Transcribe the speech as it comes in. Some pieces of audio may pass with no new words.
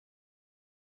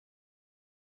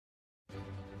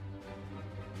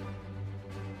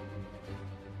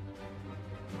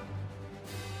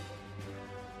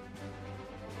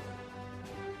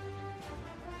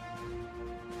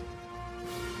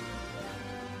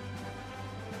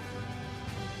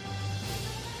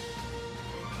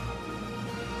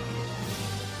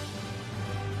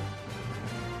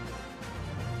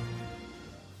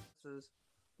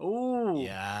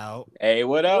Hey,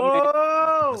 what up,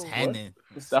 man? What's happening?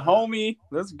 It's the homie.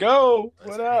 Let's go.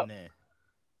 What's What up? happening?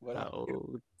 What up?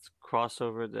 It's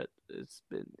crossover that it's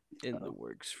been in the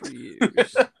works for years.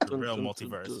 The real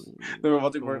multiverse. The real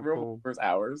multiverse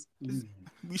hours.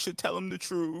 We should tell him the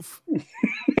truth.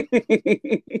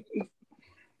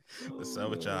 What's up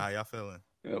with y'all? How y'all feeling?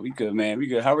 Yeah, we good, man. We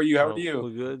good. How are you? How are you?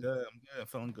 We good. I'm good.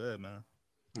 Feeling good, man.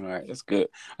 All right, that's good.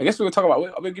 I guess we're gonna talk about.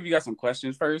 I'm gonna give you guys some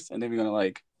questions first, and then we're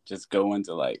gonna just go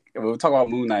into we'll talk about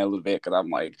Moon Knight a little bit because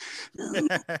I'm like, yeah,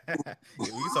 we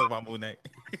can talk about Moon Knight.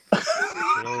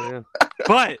 Yeah.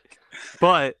 But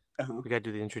we gotta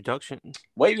do the introduction.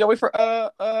 Wait, you gotta wait for Oh,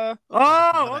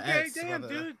 okay, X, damn,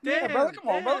 brother. dude, Yeah, damn, brother, come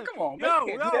on, brother, come on. Man. Yo,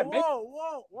 You can't do that, man.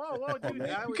 whoa,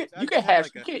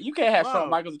 dude. You can't have Shawn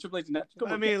Michaels and Triple H.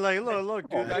 I mean, look,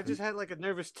 dude. I just had a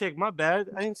nervous tick. My bad.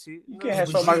 I didn't see it. You can't have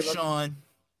It Shawn was you, Michaels. Sean.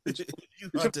 You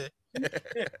Hunter.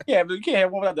 Yeah, but you can't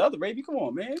have one without the other, baby. Come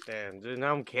on, man. Damn, dude.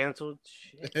 Now I'm canceled.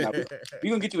 Shit. Nah,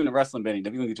 we're gonna get you in the wrestling, Benny. We're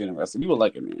gonna get you in the wrestling. You will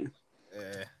like it, man.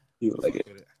 Yeah, You will like it.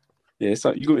 Yeah,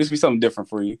 it's be something different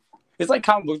for you. It's like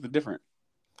comic books, but different.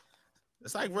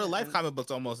 It's like real life comic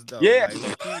books almost, though. Yeah.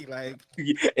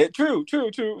 True.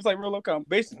 It's like real life comic.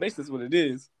 Basically, that's what it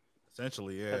is.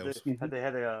 Essentially, yeah. Had they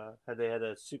had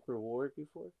a secret war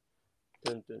before?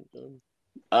 Dun, dun, dun.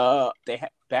 They had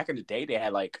back in the day. They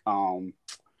had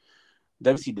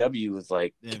WCW was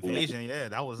like The Invasion. Yeah,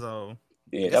 that was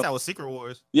yeah, I guess that was Secret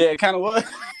Wars. Yeah, it kind of was.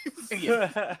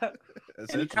 Yeah. And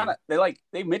Essentially.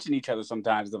 they mention each other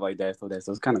sometimes, stuff like that. So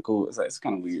it's kind of cool. It's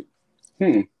kind of weird.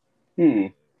 Who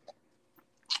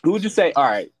would you say? All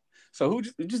right. So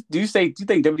do you think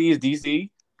WWE is DC?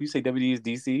 Do you say WWE is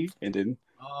DC? And then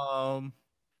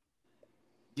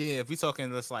yeah, if we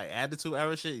talking this Attitude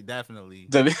Era shit, definitely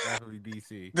DC. WWE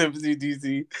DC. Definitely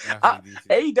DC.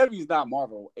 AEW is not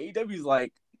Marvel. AEW is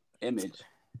like Image.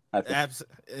 I think.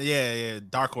 Yeah,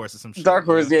 Dark Horse or some shit. Dark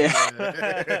Horse, yeah.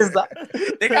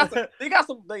 They got some They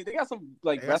got some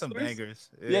wrestlers. bangers.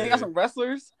 Yeah, they got some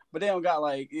wrestlers, but they don't got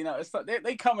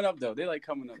they coming up though. They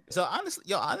coming up. So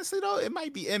honestly though, it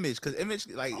might be Image because Image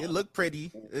it look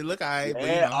pretty, it look alright.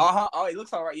 Yeah, but, Oh, it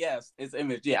looks alright. Yes, it's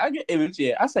Image. Yeah, I get Image.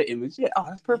 Yeah, I say Image. Yeah, oh,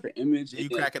 that's perfect. Image. You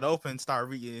crack it open, start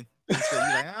reading. You're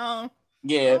like, I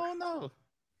Yeah. don't know.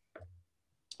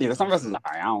 Yeah, but some wrestlers,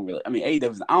 I don't really. I mean,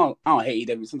 AEW. I don't hate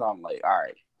AEW. Sometimes I'm like, all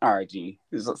right, G.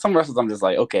 Some wrestlers, I'm just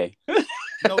like, okay. You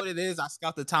know what it is? I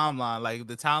scout the timeline. Like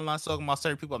the timeline's talking about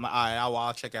certain people. I'm like, all right,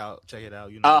 I'll check it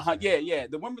out. You know. Yeah.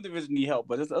 The women's division need help,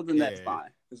 but other than that, it's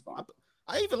fine. It's fine.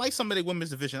 I even like some of the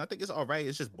women's division. I think it's all right.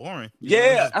 It's just boring.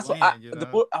 That's what I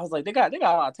was like. They got a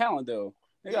lot of talent though.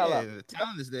 They got a lot. The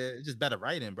talent is there. It's just better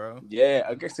writing, bro. Yeah,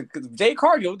 I guess because Jade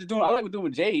Cargill, they're doing. I like what they're doing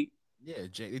with Jade. Yeah,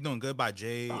 they're doing good by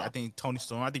Jade. I think Tony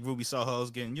Storm. I think Ruby Soho's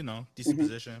getting decent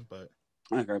position, but.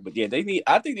 Okay, but yeah,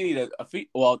 I think they need a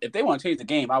well, if they want to change the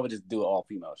game, I would just do an all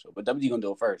female show. But WWE gonna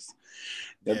do it first.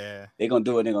 They're gonna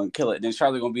do it. They're gonna kill it. Then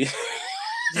Charlotte gonna be.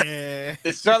 Yeah,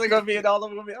 it's Charlotte gonna be in all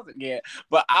of them. Yeah,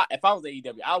 but if I was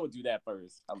AEW, I would do that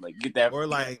first. I'm like, get that. Or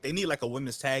they need a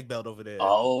women's tag belt over there.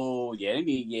 Oh yeah, they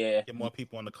need get more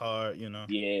people on the card. Yeah,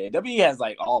 WWE has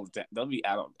all the WWE.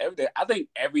 I think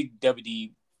every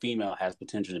WWE female has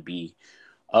potential to be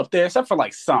up there, except for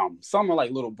some are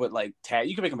little, but tag.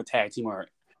 You can make them a tag team or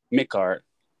mid card.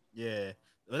 Yeah,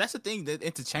 well, that's the thing. They're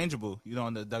interchangeable.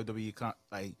 On the WWE,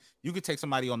 you could take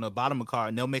somebody on the bottom of the card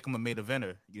and they'll make them a main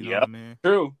eventer. You know what I mean?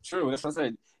 True. That's what I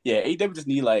said. Yeah, AEW just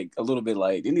need a little bit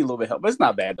they need a little bit of help, but it's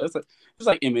not bad. It's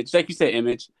like Image, like you said,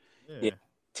 Image. Yeah.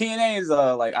 TNA is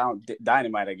I don't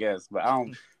Dynamite, I guess, but I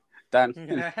don't. Like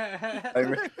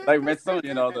Red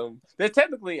Sonja, though. They're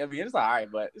technically, I mean, it's all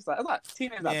right, but it's not.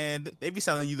 TNA's not. Man, they be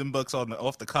selling you them books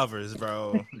off the covers,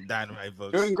 bro. Dynamite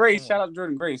books. Jordan Grace, shout out to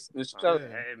Jordan Grace. Hey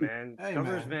man,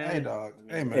 covers, man. Hey dog.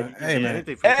 Hey man. Hey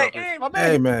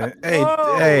man.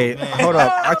 Hey, hold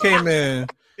up. I came in.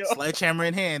 Sledgehammer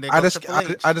in hand. I just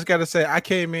gotta say, I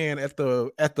came in at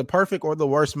the perfect or the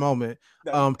worst moment.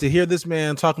 To hear this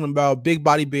man talking about big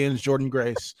body binge Jordan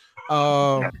Grace.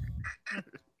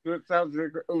 Good sounds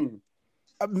good.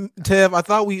 Tev, I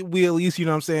thought we at least,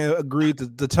 agreed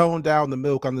to tone down the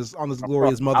milk on this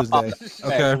glorious Mother's Day.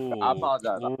 Okay. I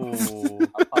apologize.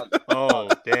 Oh,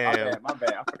 damn. My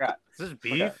bad. I forgot. Is this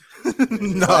beef?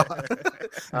 No.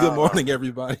 Good morning,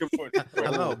 everybody. Good morning.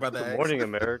 Hello, brother. Good morning,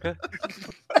 America.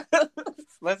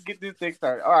 Let's get this thing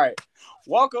started. All right.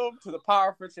 Welcome to the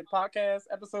Power Friendship Podcast,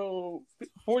 episode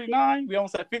 49. We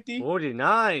almost at 50.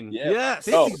 49. Yeah. Yes.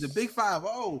 50, the big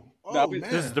 5-0. Oh, man.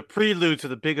 This is the prelude to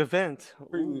the big event.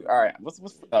 All right. What's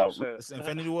It's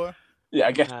Infinity War? Yeah,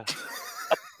 I guess.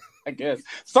 I guess.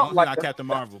 Something like not Captain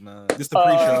Marvel, man. This the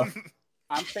pre-show.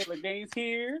 I'm Taylor Gaines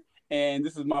here. And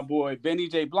this is my boy Benny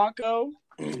J. Blanco.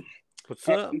 What's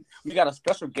up? We got a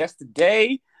special guest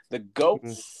today, the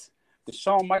GOATs, the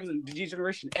Shawn Michaels and the G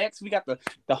Generation X. We got the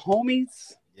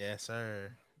homies. Yes,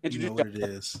 sir. You know what it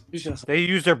is. They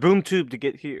used their boom tube to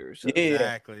get here. So.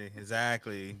 Yeah.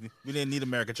 Exactly. We didn't need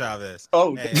America Chavez.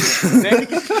 Oh, hey.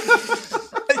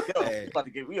 Yo, about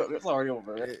to get me up. It's already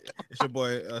over. Man. It's your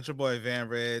boy Van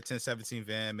Red, 1017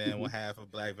 Van, man, one half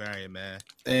of Black Variant, man.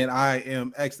 And I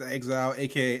am X the Exile,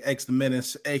 aka X the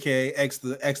Menace, aka X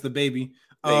the Baby.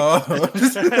 The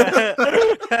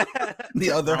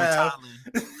other half.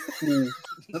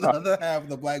 The other half of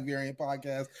the Black Variant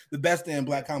podcast, the best damn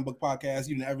black comic book podcast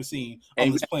you've ever seen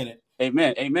on this planet.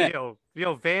 Amen.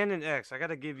 Yo, Van and X, I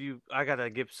gotta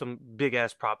give some big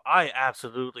ass prop. I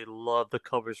absolutely love the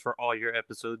covers for all your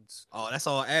episodes. Oh, that's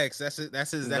all X. He's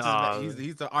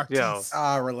the artist.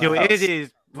 Relax. Yo, it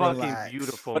is fucking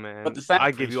beautiful, man. But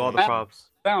I give you all the props.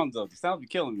 The sounds be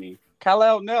killing me.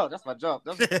 Kal-El, no, that's my jump.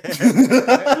 Kal-El,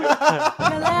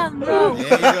 no.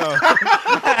 There you go.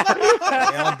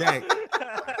 On deck.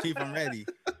 Keep them ready.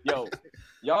 Yo,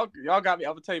 y'all got me.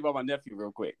 I'm gonna tell you about my nephew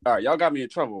real quick. All right, y'all got me in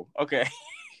trouble. Okay.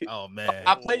 Oh man.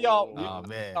 I play y'all. Oh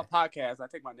man. Podcast. I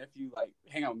take my nephew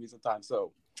hang out with me sometimes.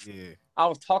 So yeah, I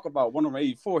was talking about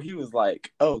 184. He was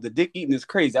like, "Oh, the dick eating is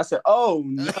crazy." I said, "Oh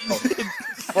no,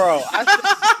 bro."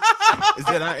 Is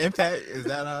that our impact? Is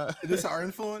this our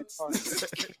influence?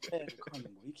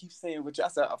 He keeps saying what I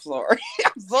said. I'm sorry.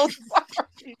 I'm so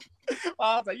sorry.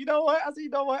 I was like, you know what?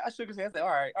 I shook his hand. I said, all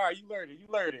right, you learned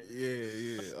it.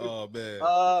 Yeah. Oh man.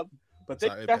 But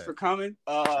thank you guys for coming.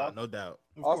 No doubt.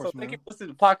 Also, thank you for listening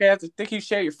to the podcast. Thank you,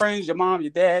 share your friends, your mom,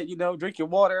 your dad. Drink your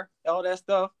water, all that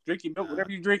stuff. Drink your milk,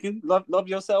 whatever you're drinking. Love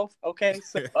yourself. Okay.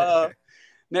 So,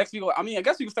 next week, I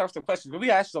guess we can start with some questions. But we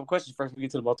ask you some questions first. We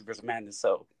get to the multiverse of madness.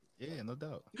 So. Yeah, no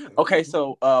doubt. Okay,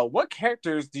 so what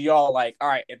characters do y'all like? All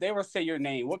right, if they were to say your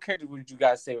name, what characters would you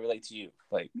guys say relate to you?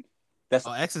 That's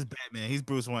X is Batman. He's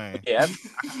Bruce Wayne. Yeah,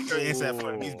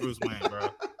 he's Bruce Wayne, bro.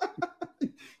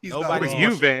 Nobody's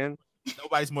you, Van.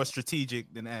 Nobody's more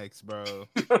strategic than X, bro.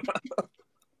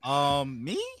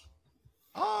 Me?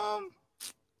 I'm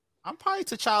probably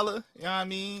T'Challa. You know what I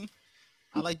mean?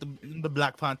 I like the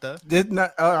Black Panther.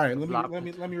 All right, let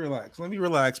me relax.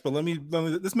 But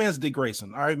this man's Dick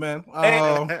Grayson. All right, man.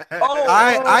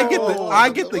 I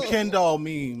get the Ken doll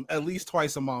meme at least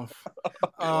twice a month.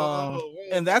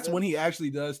 And that's when he actually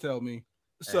does tell me.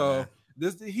 So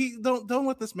he don't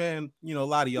let this man,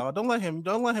 lie to y'all. Don't let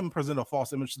him present a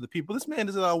false image to the people. This man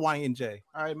is a YNJ.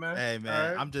 All right, man. Hey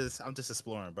man, right? I'm just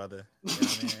exploring, brother. You know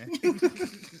what I mean?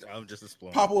 I'm just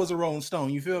exploring. Papa was a Rolling Stone.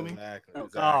 You feel me? Exactly.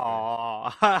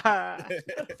 Aww.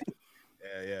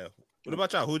 Yeah. What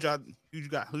about y'all? Who's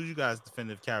you guys'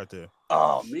 definitive character?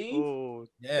 Oh, me? Oh,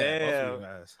 yeah. Both of you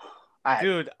guys.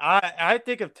 Dude, I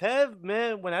think of Tev,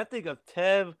 man. When I think of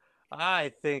Tev,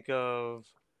 I think of.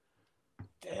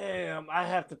 Damn, I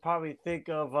have to probably think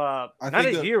of not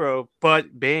a hero,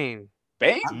 but Bane.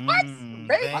 Bane? What?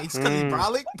 Bane? He's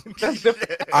brolic?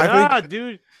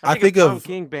 Dude. I think of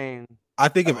King Bane. I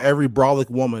think of every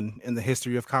brolic woman in the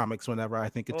history of comics whenever I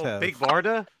think of Tev. Big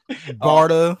Varda?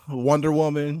 Wonder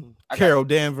Woman, Carol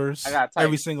Danvers,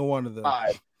 every single one of them.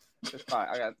 It's fine.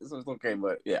 This is okay,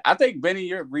 but yeah, I think Benny,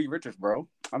 you're Reed Richards, bro.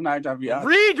 I'm not trying to be honest.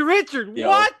 Reed Richards,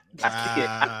 what?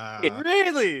 I see it.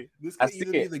 Really? This could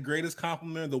either be the greatest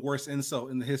compliment or the worst insult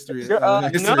in the history of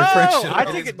friendship. I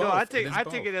take it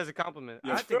as a compliment.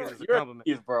 I take it as a compliment.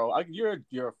 Yes, bro.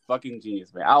 You're a fucking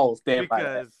genius, man. I will stand by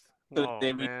that.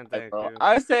 Man, thank you.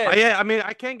 I said,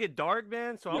 I can't get dark,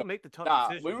 man, so I'll make the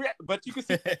tough decision. But you can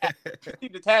see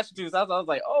the tattoos. I was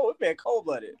like, oh, it's man, cold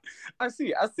blooded. I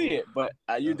see it, but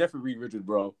you're definitely Reed Richards,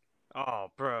 bro.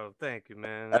 Oh, bro, thank you,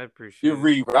 man. I appreciate you.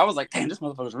 Reed, bro. I was like, damn, this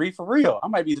motherfucker's Reed for real. I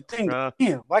might be the thing.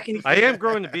 Damn, why can't he? I am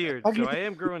growing the beard, So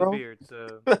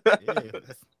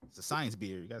it's a science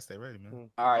beard. You gotta stay ready, man.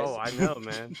 All right. Oh, I know,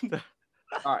 man.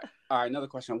 All right. Another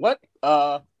question. What?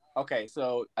 Okay,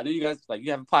 so I know you guys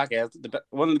you have a podcast.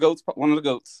 One of the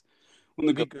goats.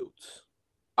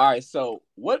 All right, so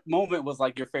what moment was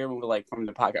your favorite from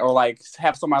the podcast, or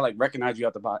have somebody recognize you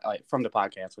at the from the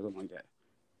podcast or something like that?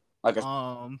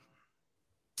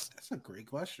 That's a great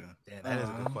question. Yeah, that is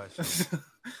a good question.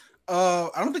 I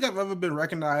don't think I've ever been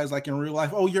recognized in real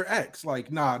life. Oh, you're X.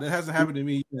 Nah, that hasn't happened to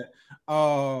me yet.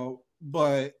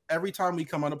 But every time we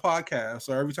come on a podcast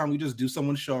or every time we just do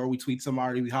someone's show or we tweet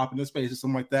somebody, we hop into space or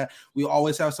something like that, we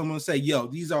always have someone say, yo,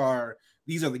 these are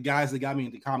the guys that got me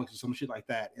into comics or some shit like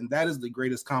that. And that is the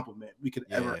greatest compliment we could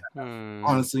ever have,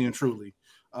 honestly and truly.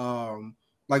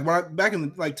 Back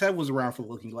in Ted was around for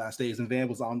Looking Glass days and Van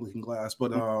was on Looking Glass,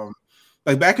 but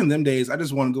like back in them days, I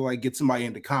just wanted to like get somebody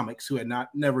into comics who had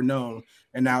never known.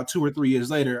 And now 2 or 3 years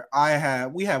later,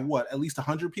 we have what, at least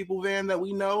 100 people, Van, that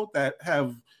we know that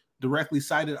have directly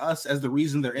cited us as the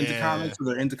reason they're into comics or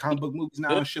they're into comic book movies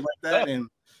now and shit like that. And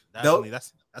definitely,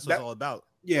 that's what it's all about.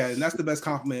 Yeah, and that's the best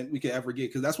compliment we could ever get,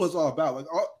 because that's what it's all about. Like,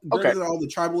 better than all the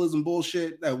tribalism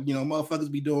bullshit that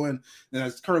motherfuckers be doing, and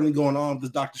that's currently going on with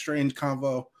this Doctor Strange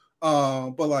convo.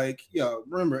 But like,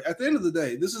 remember, at the end of the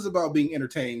day, this is about being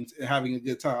entertained and having a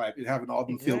good time and having all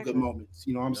them feel good moments.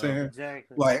 You know what I'm saying?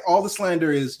 Exactly. Like, all the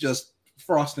slander is just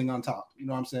frosting on top. You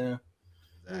know what I'm saying?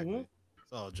 Exactly.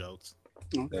 It's all jokes.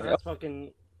 Okay. That's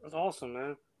awesome,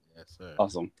 man. Yes, sir.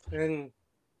 Awesome. And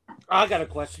I got a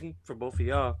question for both of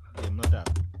y'all. Yeah, no doubt.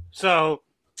 So,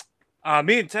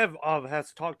 me and Tev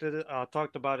has talked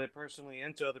about it personally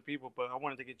and to other people, but I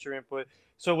wanted to get your input.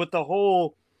 So, with the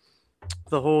whole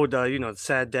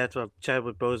sad death of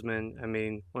Chadwick Boseman, I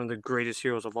mean, one of the greatest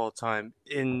heroes of all time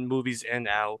in movies and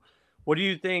out. What do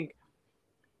you think?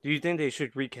 Do you think they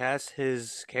should recast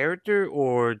his character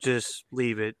or just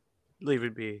leave it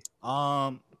be?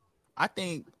 I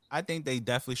think they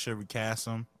definitely should recast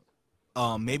him.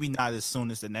 Maybe not as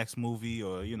soon as the next movie,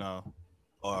 or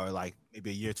or like maybe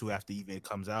a year or two after even it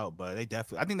comes out. But I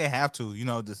think they have to.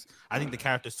 I think the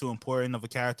character's too important of a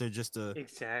character just to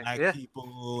black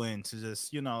people and to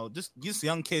just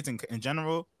young kids in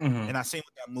general. Mm-hmm. And I seen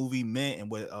what that movie meant and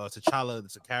what T'Challa,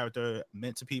 as a character,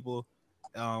 meant to people.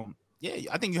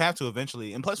 Yeah, I think you have to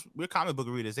eventually. And plus, we're comic book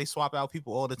readers. They swap out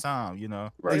people all the time,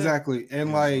 Right. Exactly.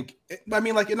 And like, I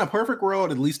mean, like in a perfect world,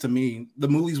 at least to me, the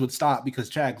movies would stop because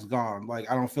Chad's gone. Like,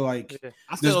 I don't feel like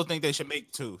I still don't think they should make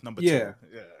number two. Yeah.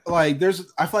 Like,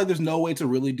 I feel like there's no way to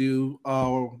really do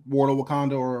War of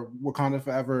Wakanda or Wakanda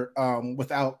Forever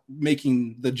without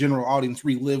making the general audience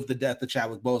relive the death of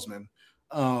Chadwick Boseman.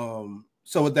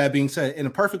 So with that being said, in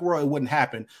a perfect world, it wouldn't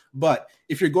happen. But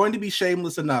if you're going to be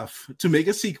shameless enough to make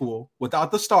a sequel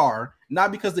without the star,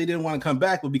 not because they didn't want to come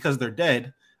back, but because they're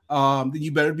dead, then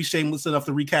you better be shameless enough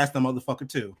to recast them motherfucker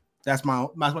too. That's my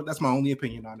only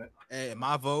opinion on it. Hey,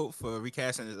 my vote for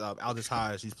recasting is Aldous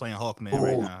Hodge. He's playing Hawkman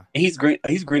right now. He's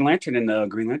Green Lantern in the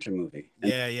Green Lantern movie.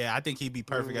 Yeah. I think he'd be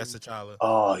perfect as T'Challa.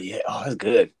 Oh yeah. Oh, that's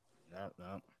good.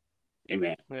 Yeah.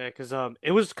 Amen. Yeah, because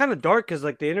it was kind of dark because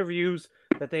like the interviews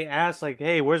that they asked, like,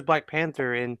 hey, where's Black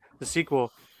Panther in the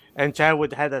sequel? And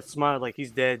Chadwick had that smile like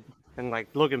he's dead. And like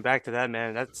looking back to that,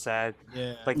 man, that's sad.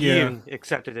 Yeah. Like he even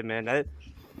accepted it, man.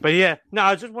 But yeah, no,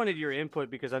 I just wanted your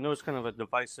input because I know it's kind of a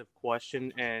divisive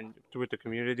question and with the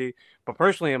community. But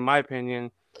personally, in my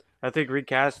opinion, I think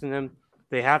recasting them,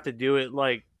 they have to do it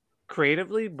like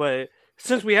creatively. But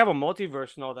since we have a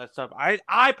multiverse and all that stuff,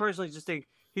 I personally just think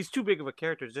he's too big of a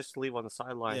character just to leave on the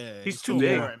sideline. Yeah, he's too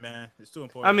big, man. It's too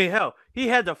important. I mean, hell, he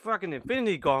had the fucking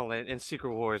Infinity Gauntlet in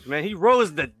Secret Wars, man. He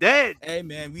rose the dead. Hey,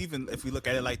 man, if we look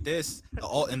at it like this,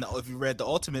 if you read the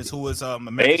Ultimates, who was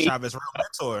America Chavez's real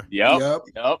mentor? Yep.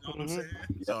 You know what I'm saying?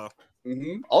 So,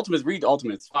 Ultimates, read the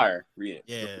Ultimates. Fire, read it.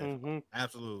 Yeah,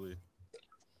 absolutely.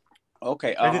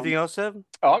 Okay. Anything else, Evan?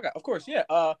 Oh, okay, of course, yeah.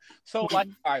 So like,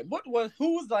 all right,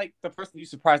 who was like the person you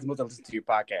surprised the most to listen to your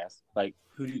podcast? Like,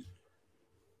 who do you?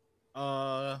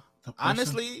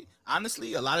 Honestly,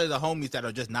 a lot of the homies that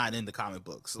are just not into comic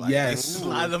books, like a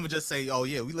lot of them just say, "Oh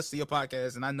yeah, we listen to your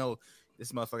podcast," and I know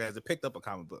this motherfucker hasn't picked up a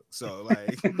comic book, so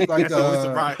like,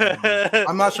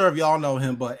 I'm not sure if y'all know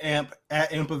him, but Amp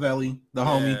at Ampavelli, the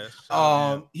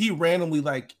homie, he randomly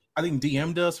like I think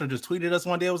DM'd us or just tweeted us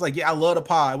one day. I was like, "Yeah, I love the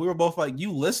pod." We were both like,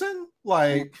 "You listen?"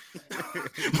 Like,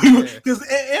 because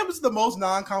Amp's the most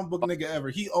non-comic book nigga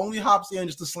ever. He only hops in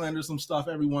just to slander some stuff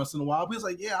every once in a while. But he's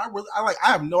like, "Yeah, I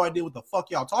have no idea what the fuck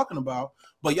y'all talking about,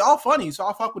 but y'all funny, so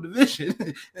I'll fuck with the vision,"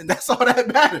 and that's all that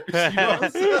matters. You know what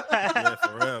I'm saying? Yeah,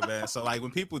 for real, man. So like,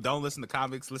 when people don't listen to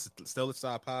comics, still listen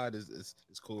to our pod is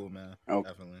cool, man. Oh,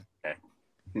 definitely. Okay.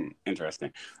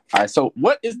 Interesting. All right. So,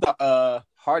 what is the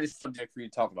hardest subject for you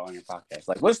to talk about on your podcast?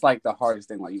 Like, what's like the hardest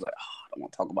thing? Like, you like, I don't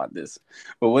want to talk about this.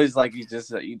 But what is like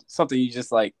something you just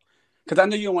like? Because I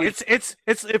know you don't want. It's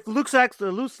if Lex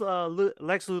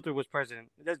Luthor was president.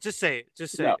 Just say it.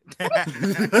 Just say it.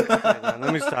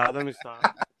 Let me stop.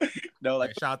 No,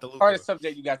 like shout out the hardest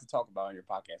subject you got to talk about on your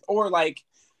podcast, or like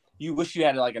you wish you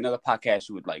had like another podcast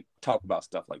you would like talk about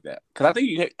stuff like that. Because I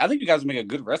think you guys would make a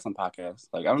good wrestling podcast.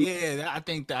 Like, I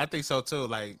think so too.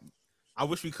 Like, I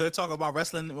wish we could talk about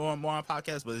wrestling more on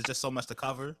podcasts, but it's just so much to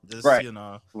cover. Just right. We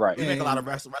make a lot of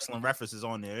wrestling references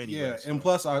on there anyway. Yeah, and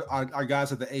plus our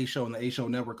guys at the A Show and the A Show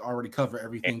Network already cover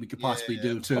everything we could possibly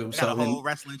do too. We got a whole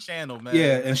wrestling channel, man.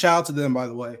 Yeah, and shout out to them, by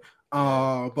the way.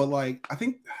 But like, I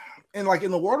think and like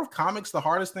in the world of comics, the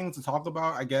hardest thing to talk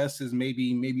about, I guess, is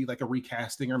maybe like a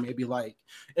recasting, or maybe like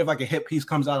if like a hit piece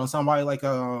comes out on somebody, like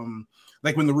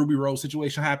when the Ruby Rose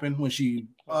situation happened, when she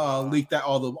leaked that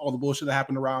all the bullshit that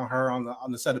happened around her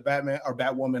on the set of Batman or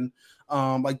Batwoman.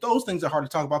 Like those things are hard to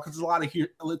talk about because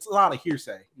it's a lot of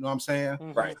hearsay. You know what I'm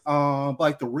saying? Right.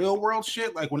 Like the real world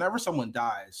shit, like whenever someone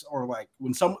dies, or like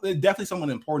when definitely someone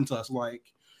important to us,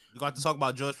 like you got to talk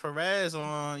about George Perez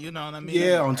on, you know what I mean?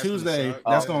 Yeah, on Tuesday.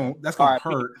 That's gonna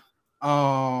hurt.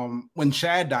 When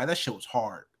Chad died, that shit was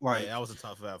hard. Like that was a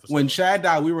tough episode. When Chad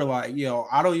died, we were like, yo,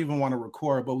 I don't even want to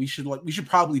record, but we should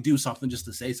probably do something just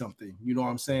to say something. You know what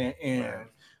I'm saying? And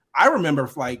I remember,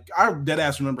 like, I dead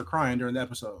ass remember crying during the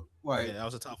episode. Like, that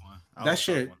was a tough one. That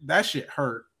shit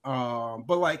hurt.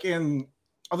 But like in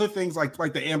other things, like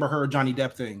the Amber Heard Johnny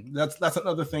Depp thing, that's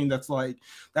another thing that's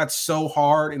so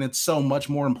hard, and it's so much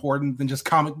more important than just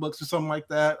comic books or something like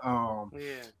that.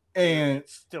 And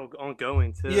it's still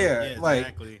ongoing too. Yeah,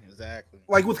 like exactly.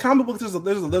 Like with comic books, there's a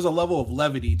level of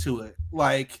levity to it.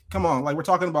 Like, come on, like we're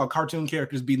talking about cartoon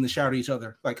characters beating the shit out of each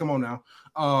other. Like, come on now.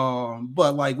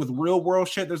 But like with real world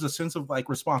shit, there's a sense of like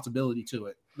responsibility to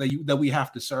it that we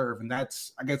have to serve, and I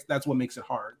guess that's what makes it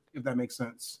hard, if that makes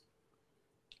sense.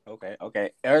 Okay.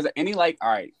 Is there any all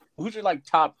right? Who's your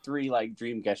top 3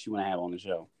 dream guests you want to have on the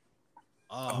show?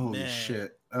 Holy man.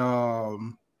 Shit.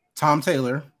 Tom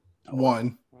Taylor,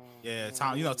 one. Yeah,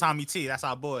 Tommy T, that's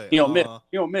our boy. He don't miss.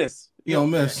 He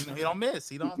don't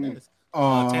miss.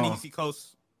 Tennessee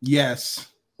Coast.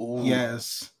 Yes. Ooh.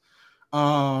 Yes.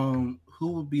 Who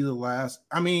would be the last?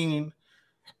 I mean,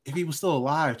 if he was still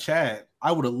alive, Chad.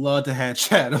 I would have loved to have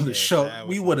Chad on the show. I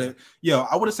would have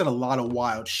said a lot of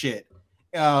wild shit.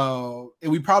 And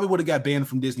we probably would have got banned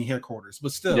from Disney headquarters,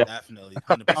 but still, definitely.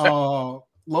 100%.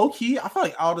 Low key, I feel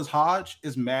like Aldous Hodge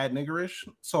is mad niggerish,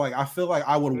 so like I feel like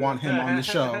I would want him on the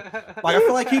show. Like I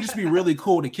feel like he'd just be really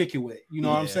cool to kick it with. You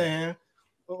know what I'm saying?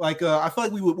 Like I feel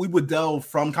like we would delve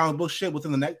from comic book shit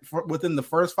within the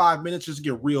first 5 minutes, just to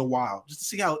get real wild, just to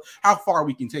see how far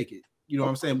we can take it. You know what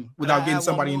I'm saying? Without getting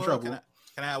somebody in trouble.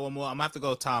 Can I add one more? I'm gonna have to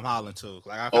go Tom Holland too.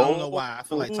 Like I don't know why. I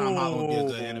feel like Tom Holland would be a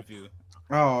good interview.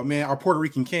 Oh man, our Puerto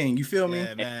Rican king. You feel me?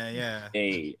 Yeah, man. Yeah.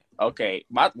 Hey, okay.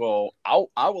 I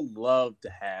would love to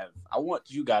have. I want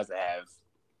you guys to have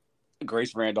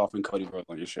Grace Randolph and Cody Rhodes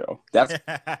on your show.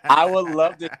 I would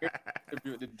love to hear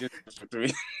the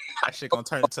difference. That shit gonna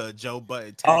turn into a Joe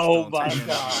Budden. Oh my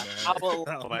god!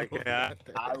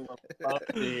 I would love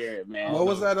to hear it, man. What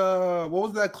was that? What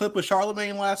was that clip of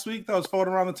Charlemagne last week that was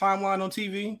floating around the timeline on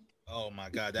TV? Oh my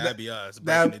god, that'd be us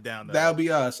breaking it down. That'd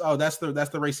be us. Oh, that's the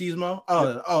racismo.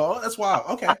 Oh, that's wild.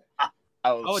 Okay.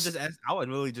 I would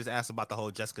really just ask about the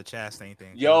whole Jessica Chastain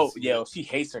thing. Yo, she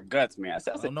hates her guts, man.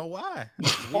 I don't know why.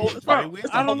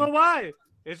 I don't know why.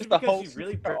 It's because she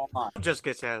really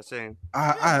Jessica Chastain.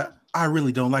 I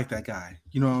really don't like that guy.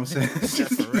 You know what I'm saying?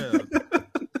 Just for real.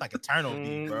 Like Eternal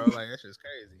D, bro. Like that's just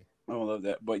crazy. I love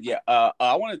that. But yeah,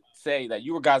 I want to say that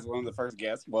you guys were one of the first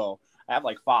guests. Well, I have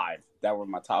 5 that were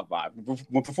my top 5.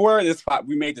 Before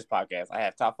we made this podcast, I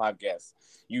have top 5 guests.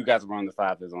 You guys were one of the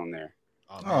 5 that's on there.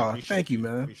 Oh, thank you,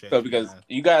 man. So because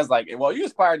you guys you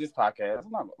inspired this podcast.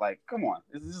 I'm not come on.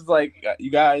 This is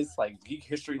you guys geek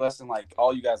history lesson.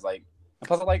 All you guys and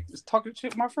plus I just talking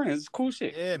shit with my friends. It's cool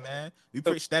shit. Yeah, man. We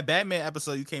preached that Batman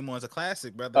episode you came on as a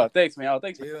classic, brother. Oh, thanks, man.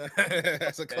 Thanks. Yeah,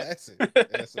 that's a classic.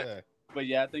 Yes, sir. But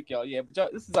yeah, I think y'all. Yeah, but y'all,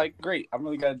 this is great. I'm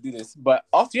really gotta do this. But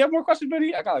also, do you have more questions,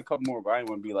 Benny? I got a couple more, but I didn't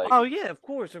want to be Oh yeah, of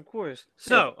course.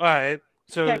 So, all right.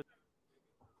 So,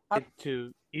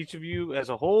 to each of you as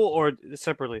a whole or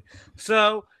separately.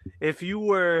 So, if you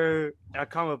were a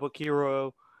comic book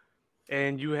hero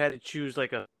and you had to choose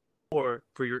a for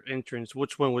your entrance,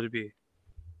 which one would it be?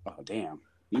 Oh damn!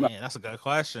 Man, that's a good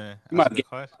question. You might get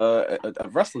a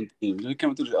wrestling team. You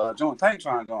coming through the Joint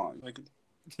Titantron going.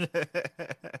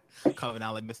 Coming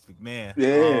out like Mr. McMahon.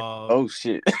 Yeah. Oh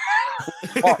shit.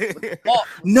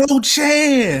 No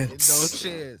chance.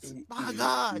 My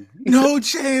God. No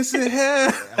chance in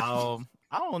hell.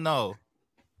 I don't know.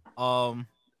 I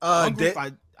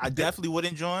definitely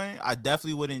wouldn't join. I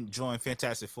definitely wouldn't join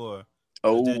Fantastic Four.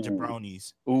 Oh, they're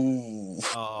jabronis. Ooh.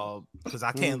 Because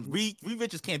I can't. Reed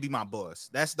Richards can't be my boss.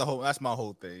 That's my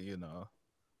whole thing. You know.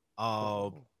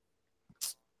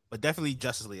 But definitely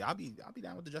Justice League. I'll be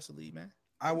down with the Justice League, man.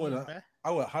 I would. I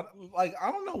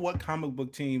don't know what comic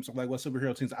book teams or what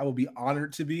superhero teams I would be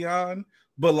honored to be on,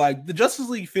 but the Justice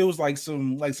League feels like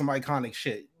some iconic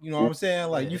shit. You know what I'm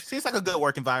saying? Seems like a good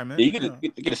work environment. Yeah, you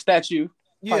get a statue.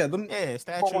 Yeah,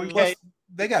 statue. Plus,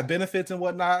 they got benefits and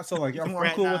whatnot, so I'm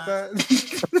cool with that.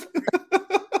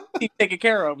 taken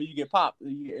care of when you get popped.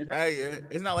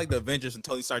 It's not like the Avengers and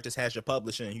Tony Stark just has your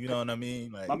publishing. You know what I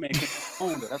mean? Like my man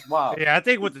owned it. That's wild. Yeah, I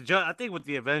think with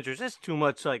the Avengers, that's too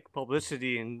much like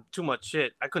publicity and too much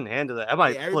shit. I couldn't handle that. I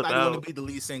might flip out. Everybody want to be the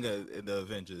lead singer in the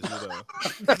Avengers. You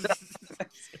know?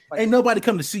 Ain't nobody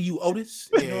come to see you, Otis.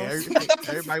 Yeah,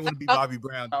 everybody want to be Bobby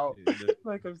Brown.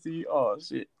 Like come see you. Oh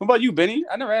shit. What about you, Benny?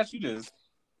 I never asked you this.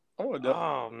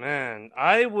 Oh man,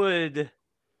 I would.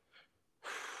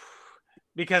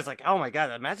 Because, like, oh my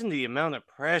god, imagine the amount of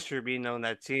pressure being on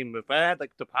that team. If I had,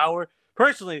 like, the power,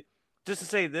 personally, just to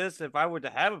say this, if I were to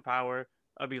have a power,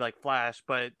 I'd be like Flash,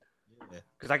 but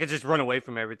because I could just run away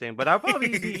from everything. But I'll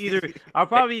probably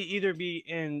either be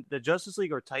in the Justice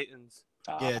League or Titans.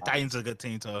 Yeah, Titans are a good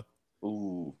team too.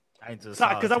 Ooh, Titans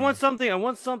because I want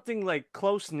something like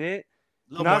close knit,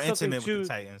 a little more intimate with the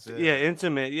Titans. Yeah,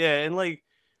 intimate. Yeah, and like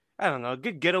I don't know,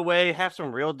 good getaway, have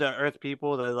some real to earth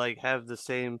people that like have the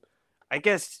same. I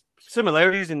guess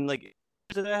similarities and like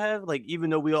that I have, like even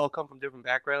though we all come from different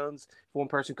backgrounds, one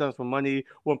person comes from money,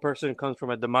 one person comes from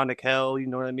a demonic hell. You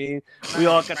know what I mean? We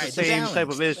all got the same type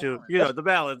of issue. You know, the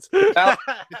balance.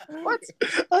 What?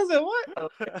 I said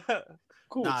what?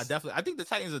 Cool. Nah, definitely. I think the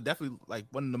Titans are definitely like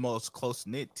one of the most close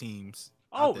knit teams.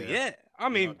 Oh yeah, I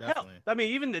mean, hell, I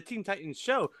mean, even the Teen Titans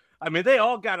show. I mean, they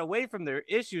all got away from their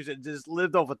issues and just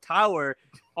lived off a tower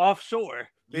offshore.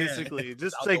 Basically, yeah,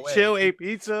 just like chill, ate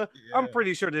pizza. Yeah. I'm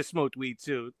pretty sure they smoked weed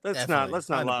too. Let's not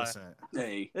lie.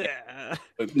 Hey, yeah.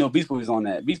 No, Beast Boy was on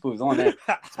that. Beast Boy was on that.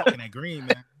 Talking that green,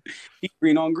 man. He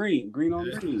green on green, green on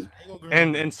green.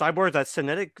 And Cyborg, that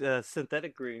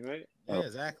synthetic green, right? Yeah,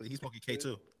 exactly. He's smoking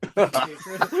K2.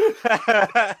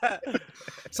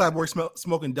 Cyborg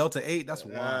smoking Delta 8. That's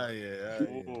wild. Yeah.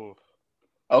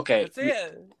 Okay. That's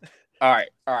it. All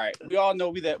right. We all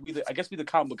know I guess we the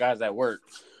comic book guys at work.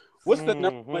 What's the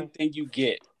number one thing you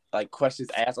get, like questions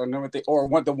asked, or number thing, or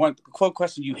the one quote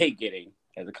question you hate getting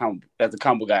as a comic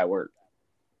book guy at work?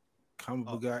 Comic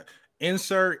book guy.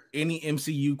 Insert any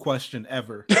MCU question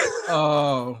ever.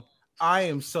 I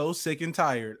am so sick and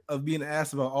tired of being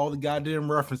asked about all the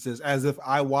goddamn references as if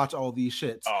I watch all these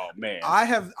shits. Oh man, I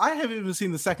haven't even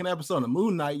seen the second episode of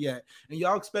Moon Knight yet, and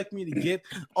y'all expect me to get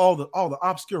all the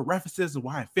obscure references of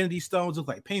why Infinity Stones look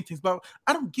like paintings. But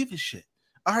I don't give a shit.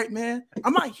 All right, man.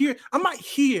 I'm not here.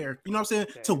 You know what I'm saying?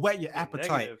 To whet your appetite.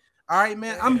 Negative. All right,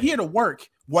 man. I'm here to work,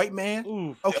 white man.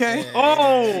 Ooh. Okay. Yeah.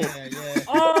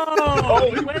 Oh,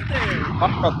 we went there.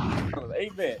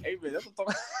 Amen. That's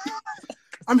what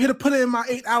I'm here to put in my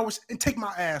 8 hours and take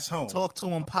my ass home. Talk to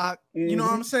him, Pac. You know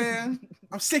what I'm saying?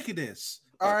 I'm sick of this.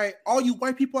 All right, all you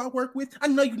white people I work with, I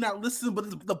know you're not listening,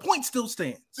 but the point still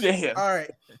stands. Yeah. All right,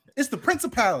 it's the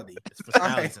principality. It's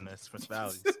principalities in this.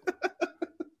 Principalities.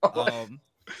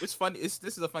 It's funny. This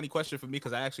is a funny question for me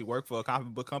because I actually work for a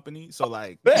comic book company. So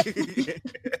like,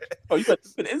 oh, you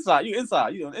inside. You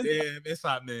inside. Yeah,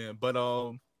 inside man. But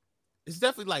it's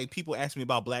definitely like people ask me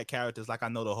about black characters, like I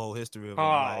know the whole history of them. Oh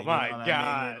like, my god!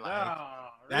 I mean?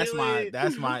 Like, really?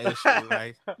 That's my issue.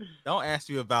 Like, don't ask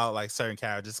me about like certain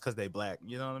characters because they black.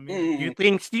 You know what I mean?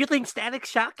 Do you think Static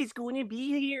Shock is going to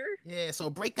be here? Yeah. So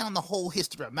break down the whole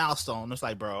history of Milestone. It's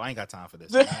like, bro, I ain't got time for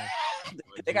this.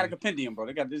 They got a compendium, bro.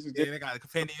 They got this. Yeah, they got a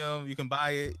compendium. You can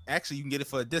buy it. Actually, you can get it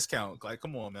for a discount. Like,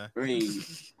 come on, man.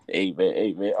 Hey,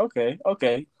 man. Okay.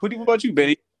 What about you,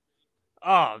 Benny?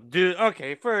 Oh, dude.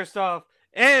 Okay. First off,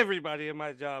 everybody in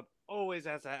my job always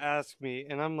has to ask me,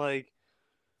 and I'm like,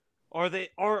 no. This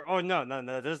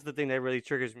is the thing that really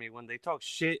triggers me when they talk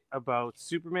shit about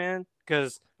Superman.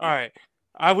 Because, all right,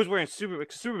 I was wearing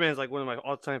Superman's like one of my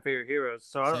all-time favorite heroes.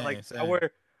 So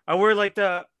I wear like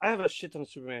I have a shit ton of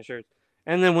Superman shirts.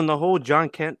 And then when the whole John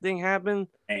Kent thing happened,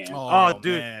 dude,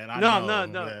 man,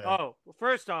 no. Oh,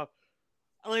 first off,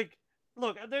 like,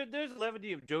 look, there's a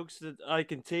levity of jokes that I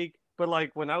can take, but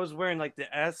like when I was wearing like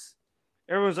the S,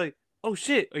 everyone's like, "Oh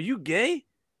shit, are you gay?"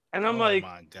 And I'm like,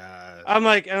 "Oh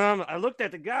my god!" I looked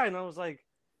at the guy and I was like,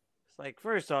 "It's like,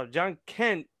 first off, John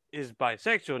Kent is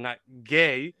bisexual, not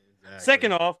gay. Exactly.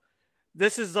 Second off,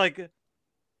 this is like."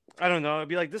 I don't know. I'd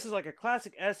be like, this is like a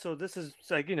classic S, so this is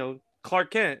like,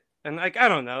 Clark Kent. And like, I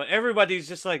don't know. Everybody's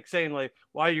just like saying like,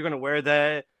 why are you going to wear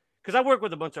that? Because I work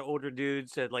with a bunch of older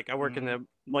dudes that like, I work in a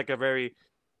very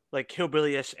like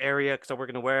hillbilly-ish area because I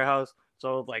work in a warehouse.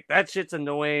 So like that shit's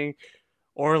annoying.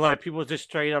 Or like people just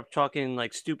straight up talking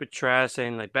like stupid trash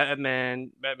saying like Batman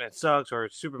sucks or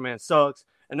Superman sucks.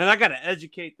 And then I got to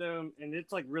educate them. And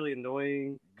it's like really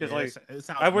annoying. Because it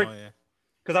sounds annoying.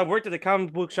 Because I worked at a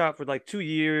comic book shop for like 2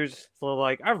 years. So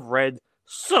like I've read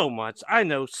so much. I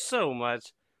know so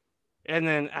much. And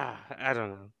then I don't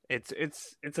know. It's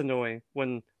annoying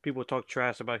when people talk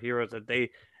trash about heroes that they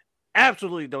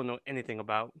absolutely don't know anything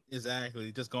about.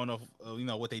 Exactly, just going off,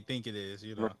 what they think it is.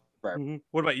 Right. Mm-hmm.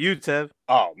 What about you, Tev?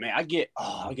 Oh man, I get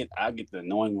the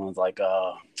annoying ones like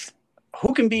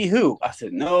who can be who? I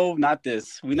said no, not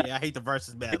this. I hate the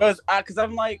versus battle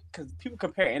because people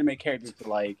compare anime characters to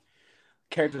like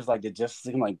characters like the Justice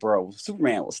League. I'm like, bro,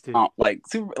 Superman was flat.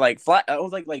 It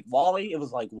was like Wally. It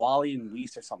was like Wally and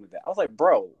Whis or something like that. I was like,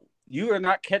 bro, you are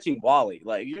not catching Wally.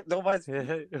 Like nobody's.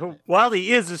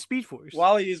 Wally is a Speed Force.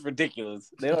 Wally is ridiculous.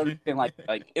 They don't understand like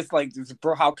it's like this,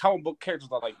 bro. How comic book characters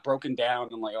are like broken down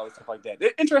and like all this stuff like that.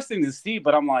 It's interesting to see,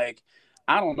 but I'm like,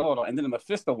 I don't know. And then the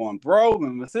Mephisto one, bro.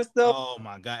 Mephisto. Oh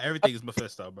my god, everything is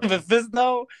Mephisto, bro.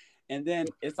 Mephisto. And then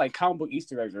it's like comic book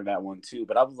Easter eggs in that one too.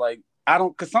 But I was like, I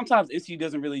don't, because sometimes MCU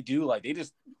doesn't really do like they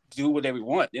just do what they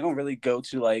want. They don't really go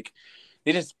to like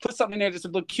they just put something in there just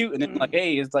to look cute, and then like,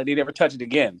 hey, it's like they never touch it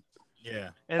again. Yeah,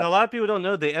 and a lot of people don't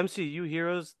know the MCU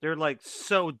heroes. They're like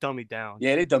so dummied down.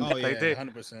 Yeah, they dumb. Oh yeah,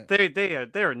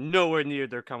 100%. They are nowhere near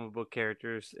their comic book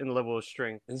characters in level of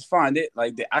strength. It's fine.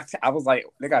 I was like,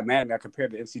 they got mad at me. I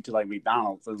compared the MCU to like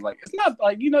McDonald's. So it's like it's not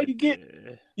like you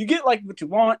get like what you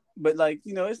want, but like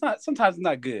it's not. Sometimes it's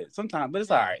not good. Sometimes, but it's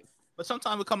all right. But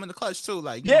sometimes it come in the clutch too.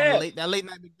 Like that late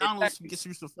night McDonald's gets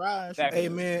you some fries. Exactly.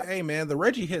 Hey man, the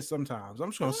Reggie hits sometimes.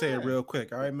 I'm just gonna say it real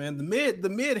quick. All right, man. The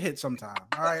mid hits sometimes.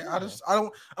 All right.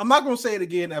 I'm not gonna say it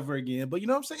again ever again. But you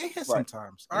know what I'm saying? It hits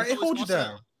sometimes. All right, it holds you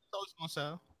down. It's gonna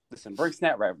sell. Listen, bring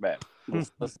Snap right back.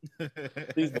 Listen.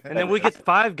 And then we get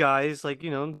 5 guys. Like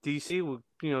DC will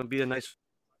be a nice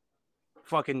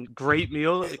fucking great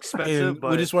meal, expensive.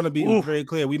 But we just want to be very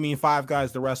clear. We mean Five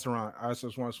Guys, the restaurant. I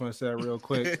just want to say that real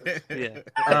quick. Yeah.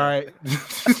 All right.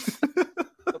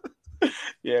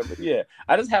 Yeah.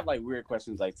 I just have like weird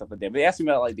questions like stuff like that. But they asked me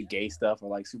about like the gay stuff or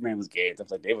like Superman was gay and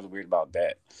stuff like they was weird about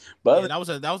that. But that was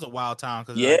a wild time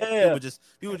because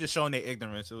people just showing their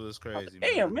ignorance. It was crazy.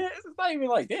 Damn, man, it's not even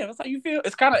like damn. That's how you feel.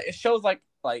 It's kind of it shows like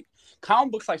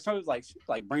comic books like shows like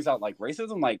brings out like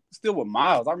racism like still with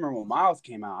Miles. I remember when Miles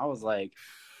came out, I was like,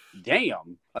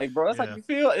 damn, like bro, that's like you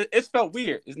feel. It felt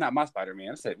weird. It's not my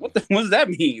Spider-Man. I said, what does that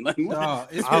mean? Like,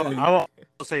 I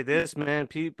will say this, man.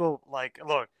 People like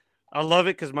look. I love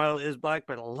it because Miles is black,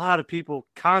 but a lot of people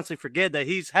constantly forget that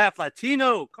he's half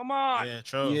Latino. Come on, yeah,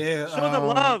 true. Yeah, show them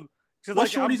love.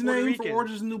 What's Shorty's name for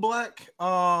Orange Is the New Black?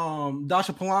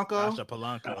 Dasha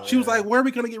Polanco. She was like, "Where are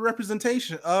we gonna get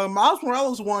representation?" Miles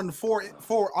Morales won four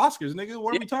Oscars, nigga.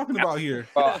 What are we talking about here?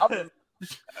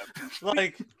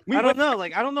 Like I don't know.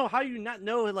 Like I don't know how you not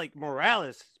know like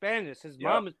Morales Spanish. His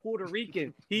mom is Puerto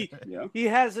Rican. He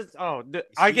has his.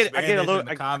 I get a little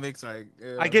comics. Like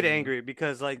I get angry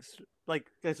because like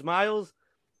it's Miles.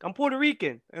 I'm Puerto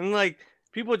Rican, and like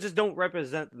people just don't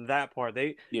represent that part.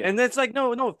 And it's like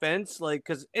no offense, like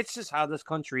because it's just how this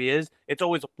country is. It's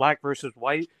always black versus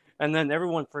white, and then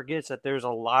everyone forgets that there's a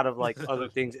lot of like other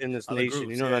things in this nation.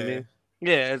 Groups, you know what I mean?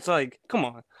 Yeah, it's like come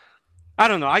on. I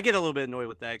don't know. I get a little bit annoyed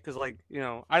with that because, like,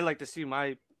 I like to see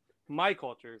my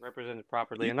culture represented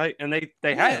properly, and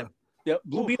they have. Yep,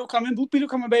 Blue Beetle coming,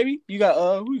 baby. You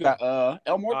got we got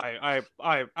Elmore. I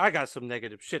got some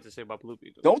negative shit to say about Blue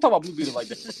Beetle. Don't talk about Blue Beetle like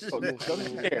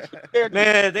that.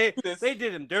 Man, they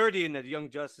did him dirty in the Young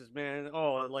Justice, man.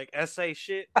 Oh, like essay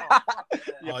shit.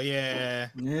 Oh yeah,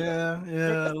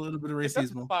 a little bit of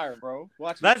racism. Fire, bro.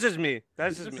 Watch That's just me.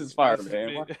 This is fire,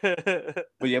 man. But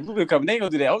yeah, Blue Beetle coming. They ain't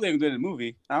gonna do that. I hope they gonna do it in the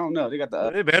movie. I don't know. They got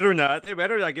the. They better not. They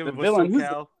better not give the him villain. a Who's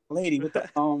the lady with the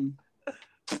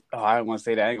Oh, I don't want to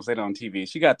say that. I ain't gonna say that on TV.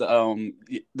 She got the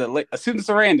Susan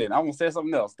Sarandon. I won't say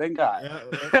something else. Thank God.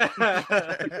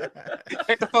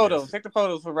 Take the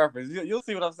photos for reference. You'll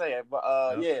see what I'm saying.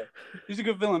 But she's a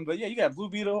good villain. But yeah, you got Blue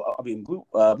Beetle.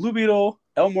 Blue Beetle,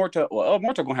 El Muerto. Well, El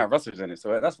Muerto gonna have wrestlers in it,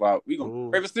 so that's why we gonna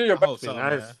Rey Mysterio.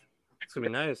 It's gonna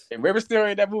be nice. And Rey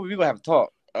Mysterio in that movie, we gonna have to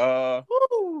talk.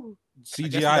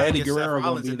 CGI Eddie Guerrero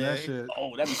gonna be that shit.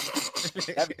 Oh,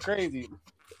 that'd be crazy.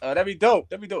 That'd be dope.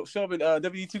 Show up in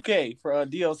W2K for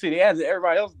DLC. They added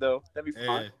everybody else though. That'd be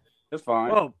fine. That's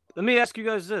fine. Well, let me ask you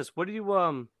guys this: what are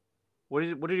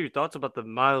your thoughts about the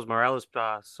Miles Morales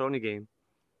Sony game?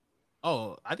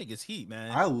 Oh, I think it's heat, man.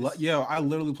 I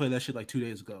literally played that shit like 2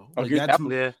 days ago. Like,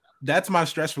 that's my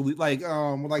stress relief. Like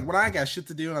when I got shit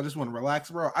to do and I just want to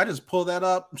relax, bro. I just pull that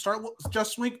up and start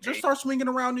swinging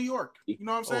around New York. You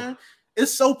know what I'm saying?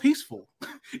 It's so peaceful.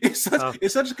 It's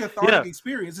such a cathartic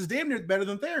experience. It's damn near better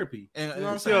than therapy. You know what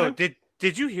I'm saying?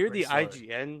 Did you hear the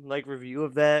IGN review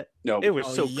of that? No, it was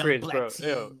so cringe, bro.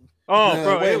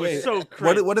 It was so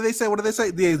cringe. What do they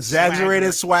say? The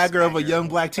exaggerated swagger of a young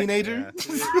black teenager.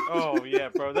 Oh yeah,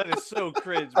 bro, that is so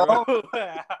cringe, bro.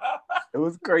 It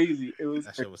was crazy. It was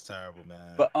that shit was terrible,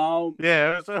 man. But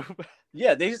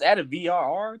yeah, they just added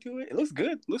VRR to it. It looks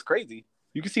good. It looks crazy.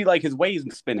 You can see like his waves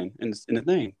spinning in the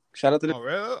thing. Shout out to the. Oh,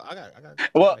 really? I got.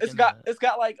 Well, it's got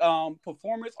like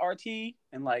performance RT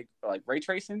and like ray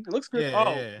tracing. It looks good.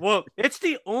 Yeah. Well, it's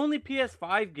the only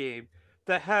PS5 game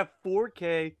that have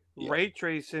 4K ray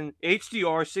tracing,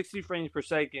 HDR, 60 frames per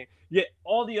second. Yet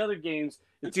all the other games,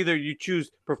 it's either you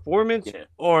choose performance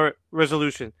or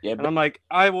resolution. Yeah, and I'm like,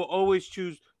 I will always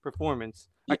choose performance.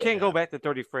 I can't go back to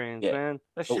 30 frames, man.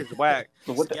 That shit's whack.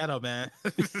 But what ghetto, man?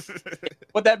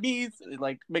 What that means,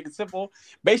 like, make it simple.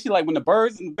 Basically, like when the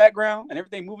birds in the background and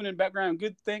everything moving in the background,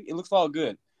 good thing. It looks all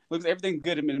good. Looks everything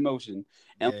good in motion.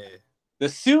 And the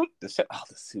suit,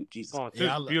 Jesus. Oh, it's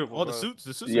beautiful. All the suits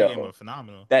in the game are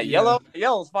phenomenal. That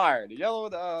yellow's fire. The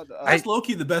yellow, that's low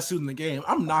key the best suit in the game.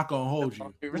 I'm not gonna hold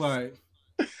you. Like,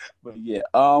 but yeah.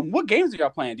 What games are y'all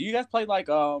playing? Do you guys play like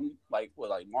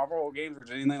Marvel games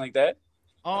or anything like that?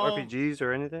 RPGs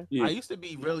or anything? Yeah. I used to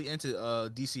be really into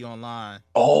DC Online.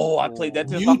 Oh, I played that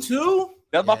too. You too?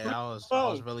 That's my first I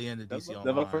was really into DC Online.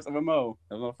 That was my first MMO.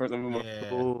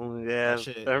 Yeah. Ooh, yeah.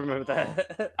 I remember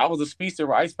that. I was a speedster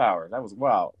with ice power. That was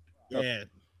wild. Yeah.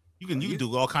 You can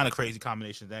do all kind of crazy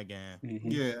combinations in that game.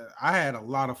 Mm-hmm. Yeah, I had a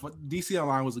lot of fun. DC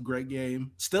Online was a great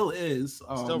game. Still is.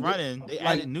 Still running. They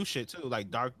added new shit too,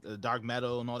 like dark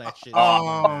metal and all that shit.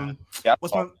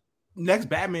 What's my next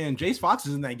Batman? Jace Fox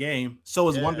is in that game. So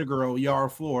is Wonder Girl, Yara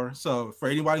 4. So for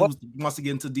anybody who wants to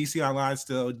get into DC Online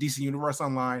still, DC Universe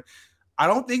Online, I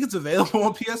don't think it's available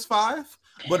on PS5,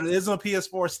 but it is on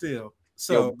PS4 still.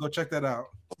 So go check that out.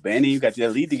 Benny, you got your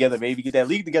league together, baby. Get that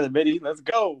league together, Benny. Let's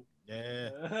go. Yeah.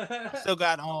 I still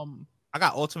got I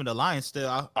got Ultimate Alliance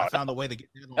still. I found a way to get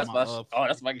that on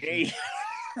that's my game.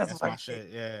 That's my shit.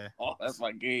 Yeah. Oh, that's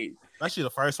my game. Especially the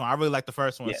first one. I really like the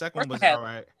first one. The second one was all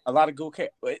right. A lot of good.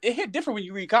 It hit different when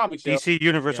you read comics. DC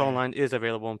Universe Online is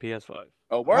available on PS5.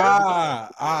 Oh, word.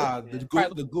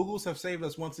 The Googles have saved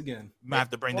us once again. You might have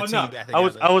to bring the team back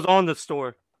together. I was on the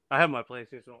store. I have my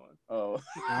PlayStation on. Oh.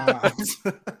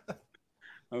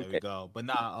 There we go. But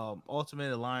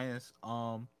Ultimate Alliance.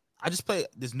 I just played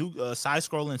this new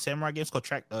side-scrolling samurai game called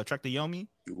Track the Yomi.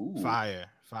 Ooh. Fire.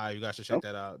 You guys should check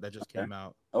that out. That just came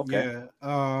out. Okay.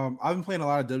 Yeah. I've been playing a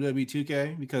lot of WWE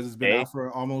 2K because it's been out for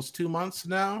almost 2 months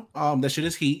now. That shit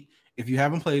is heat. If you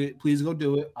haven't played it, please go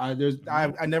do it. I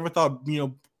never thought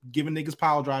giving niggas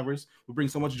pile drivers would bring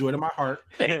so much joy to my heart.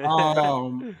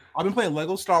 I've been playing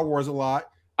Lego Star Wars a lot.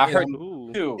 I heard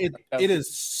too. It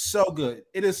is so good.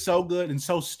 It is so good and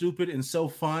so stupid and so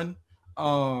fun.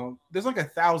 There's like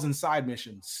 1,000 side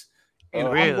missions, and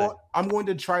I'm going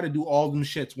to try to do all them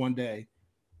shits one day.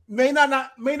 May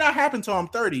not happen till I'm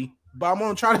 30, but I'm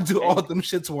gonna try to do all of them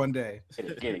shits one day.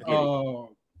 Get it.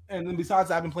 And then besides,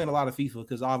 I've been playing a lot of FIFA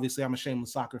because obviously I'm a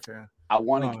shameless soccer fan. I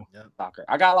want to get soccer.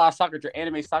 I got a lot of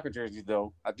anime soccer jerseys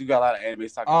though. I do got a lot of anime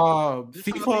soccer.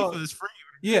 FIFA is free.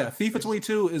 Yeah, FIFA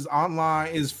 22 is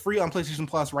online, is free on PlayStation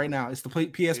Plus right now. It's the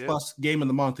PS Plus game of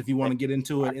the month if you want to get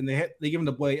into it, and they give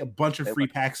away a bunch of free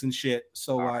packs and shit.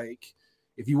 So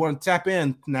if you want to tap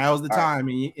in, now's the time,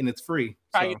 and it's free.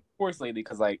 I get sports lately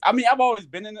because I've always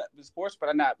been in the sports, but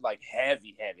I'm not like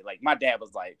heavy. Like my dad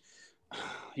was like,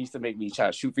 he used to make me try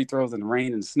to shoot free throws in the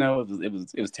rain and snow. It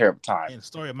was a terrible time. And the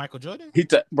story of Michael Jordan?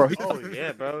 Bro,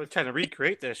 trying to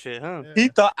recreate that shit, huh? He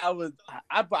thought I was.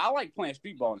 But I like playing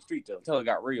street ball in the street though until it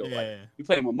got real. Yeah. Like you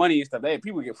playing with money and stuff.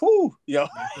 People get it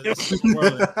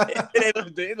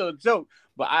ain't a joke.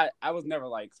 But I was never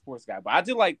like sports guy. But I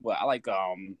did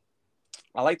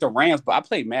I like the Rams, but I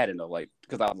played Madden though,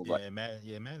 because I was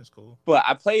Madden's cool. But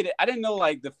I played it. I didn't know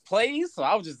the plays, so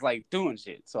I was just doing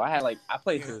shit. So I had I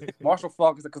played the Marshall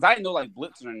Falcons because I didn't know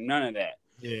blitzing or none of that.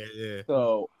 Yeah.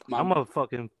 So I'm a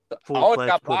fucking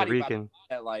full-fledged Puerto Rican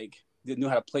that didn't know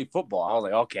how to play football. I was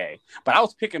like, okay, but I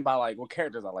was picking by what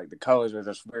characters I like, the colors or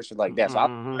just weird shit like that. So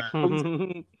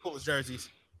cool jerseys.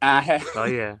 I had. Oh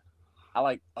yeah.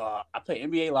 I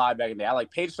played NBA Live back in the day. I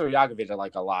like Paige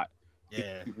Stojakovic a lot.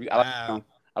 Yeah, I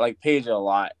like Paige a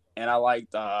lot, and I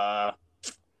liked Larry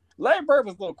Bird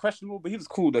was a little questionable, but he was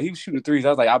cool though. He was shooting threes. I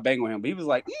was like, I'll bang with him, but he was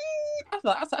like,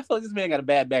 I feel like this man got a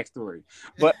bad backstory.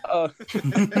 But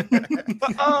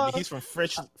he's from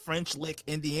French Lick,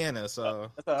 Indiana, so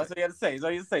that's what you had to say. So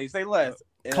you say less.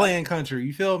 Clan country,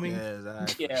 you feel me? Yeah,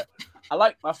 exactly. Yeah. I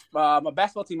like my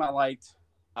basketball team. I liked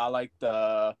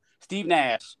Steve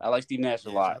Nash. I like Steve Nash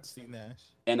a lot. Steve Nash.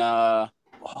 And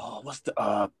what's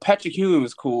the Patrick Ewing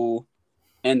was cool,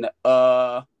 and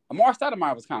Amar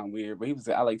Stoudemire was kind of weird, but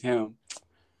I liked him.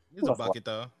 He was a bucket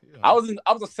though. I was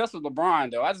obsessed with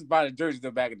LeBron though. I just bought a jersey though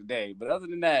back in the day, but other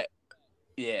than that,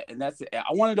 Yeah, and that's it.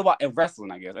 I wanted to watch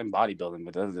wrestling, I guess, and bodybuilding,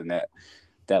 but other than that,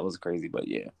 that was crazy. But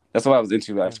yeah, that's what I was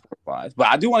into, like sport wise. But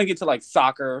I do want to get to like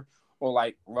soccer or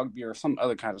like rugby or some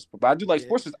other kind of sport. But I do like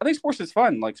sports. I think sports is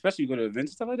fun, like especially you go to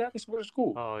events and stuff like that. I think sports is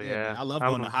cool. Oh Yeah, yeah, man. I love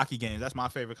going to hockey games. That's my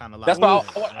favorite kind of life. That's why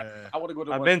I want to go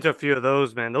to. I've been to a few of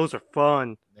those, man. Those are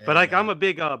fun. Yeah, but like, man. I'm a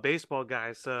big baseball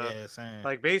guy, so same.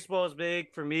 like baseball is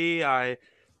big for me. I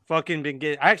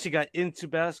actually got into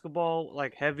basketball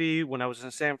like heavy when I was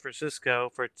in San Francisco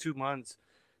for 2 months,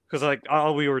 because like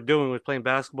all we were doing was playing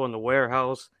basketball in the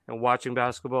warehouse and watching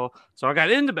basketball. So I got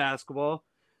into basketball.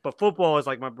 But football is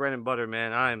like my bread and butter,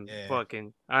 man.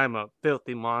 I'm a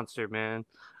filthy monster, man.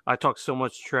 I talk so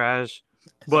much trash.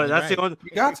 But that's the only.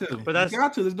 You got to. But that's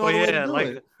got to. There's no way to do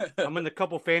it. I'm in a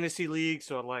couple fantasy leagues,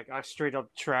 so like I straight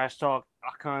up trash talk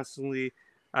constantly.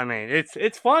 I mean,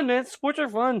 it's fun, man. Sports are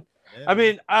fun. Yeah, I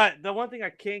mean, the one thing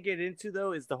I can't get into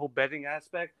though is the whole betting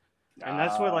aspect, and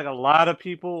that's what like a lot of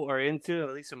people are into.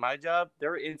 At least in my job,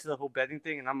 they're into the whole betting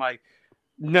thing, and I'm like,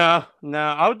 no,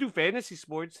 I would do fantasy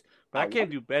sports. But I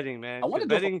can't do betting, man. I want to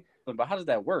betting, but how does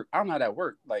that work? I don't know how that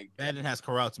works. Like betting has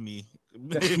corrupted me.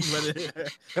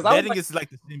 Because betting is like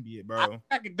the symbiote, bro.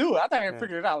 I can do it. I thought I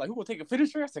figured it out. Like, who will take a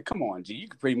finisher? I said, "Come on, G, you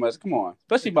can pretty much come on."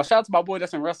 Especially shout out to my boy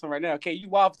that's in wrestling right now. Okay, you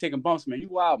wild for taking bumps, man. You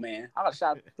wild, man. I got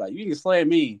shot like you can slam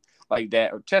me like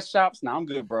that or chest chops. Nah, I'm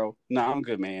good, bro. Nah, I'm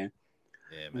good, man.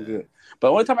 Yeah, man. I'm good. But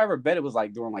the only time I ever bet it was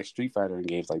like during like Street Fighter and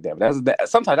games like that. But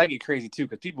sometimes I get crazy too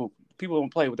because people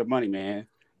don't play with their money, man.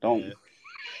 Don't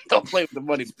play with the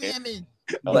money, man.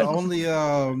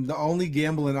 The only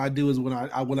gambling I do is when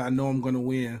I know I'm going to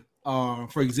win.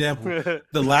 For example,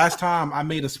 the last time I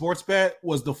made a sports bet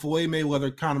was the Floyd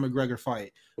Mayweather Conor McGregor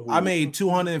fight. Ooh. I made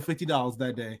 $250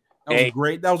 that day. That was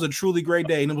great. That was a truly great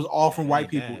day, and it was all from white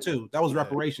people too. That was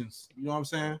reparations. You know what I'm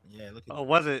saying? Yeah.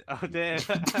 Was it? Oh damn!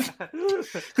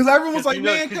 Because everyone was like,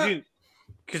 man,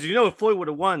 because if Floyd would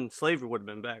have won, slavery would have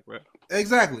been back, bro.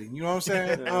 Exactly. You know what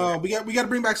I'm saying? We got to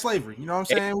bring back slavery. You know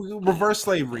what I'm saying? We reverse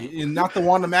slavery and not the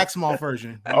Wanda Maximoff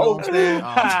version. You know what I'm saying?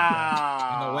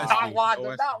 Not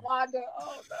Wanda.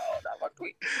 Oh no, not my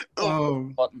queen.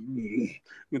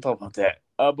 We talk about that.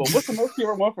 But what's the most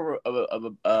favorite one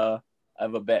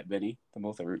of a bet, Benny? The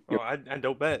most ever. I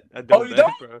don't bet. I don't bet,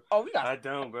 bro. Oh, we got. I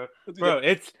don't, bro. Bro,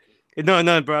 it's.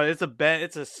 No, bro. It's a bet.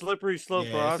 It's a slippery slope,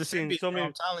 bro. I've seen so many.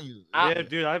 I'm telling you. Yeah,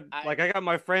 dude. I got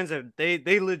my friends that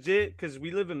they legit because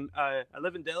we live in I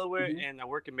live in Delaware and I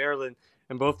work in Maryland,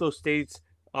 and both those states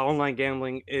online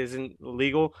gambling isn't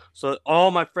legal. So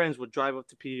all my friends would drive up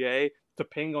to PA to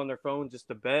ping on their phone just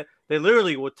to bet. They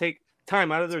literally would take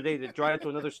time out of their day to drive to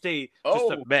another state just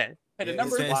to bet. The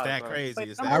number is that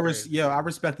crazy. I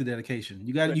respect the dedication.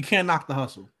 You can't knock the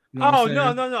hustle. You know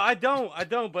no, I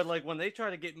don't. But like when they try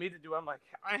to get me to do, I'm like,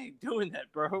 I ain't doing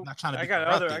that, bro. I got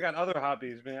other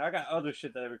hobbies, man. I got other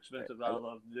shit that are expensive that I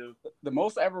love to do. The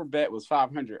most I ever bet was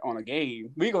 500 on a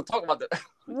game. We gonna talk about that.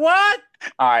 What?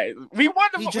 All right, we won.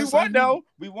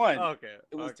 We won. Okay.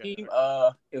 It was team.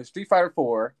 It was Street Fighter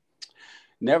 4.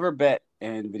 Never bet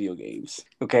in video games,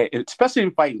 okay? Especially in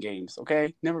fighting games,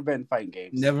 okay? Never bet in fighting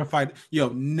games. Never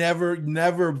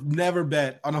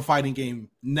bet on a fighting game.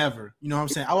 Never. You know what I'm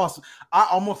saying? I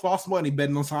almost lost money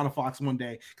betting on Sonic Fox one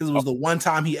day because it was the one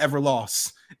time he ever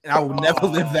lost, and I will never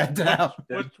live that down.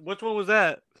 Which one was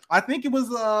that? I think it was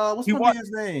what's my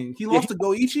man's name? He lost to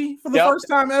Goichi for the first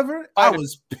time ever. I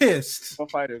was pissed.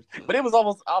 Fighters, but it was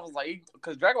almost. I was like,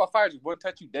 because Dragon Ball Fighters one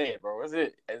touch you dead, bro. Is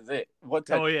it? One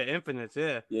touch. Oh yeah, Infinite.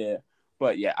 Yeah.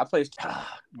 But yeah, I played.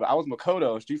 But I was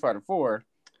Makoto in Street Fighter 4.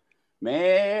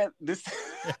 Man, this.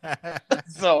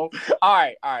 So all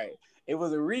right. It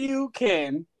was a Ryu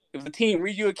Ken. It was a team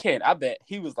Ryu and Ken. I bet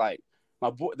he was like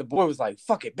the boy was like,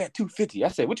 fuck it, bet 250. I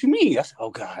said, what you mean? I said, oh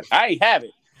god, I ain't have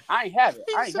it. I ain't have it.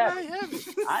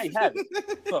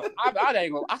 So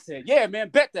I said, yeah, man,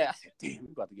 bet that. I said, damn,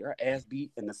 we about to get our ass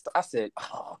beat. And I said,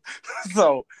 oh.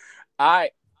 So I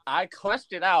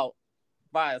clutched it out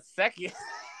by a second.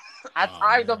 I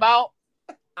timed him out.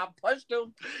 I punched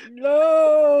him.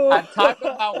 No. I timed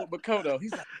him out with Makoto.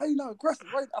 He's like, hey, you not aggressive,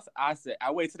 right? I said,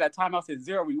 I waited till that time. I said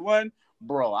 0-1.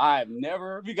 Bro,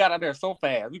 we got out there so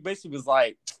fast. We basically was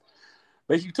like,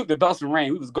 basically took the belts and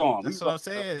ran. We was gone. That's what I'm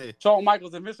saying. Shawn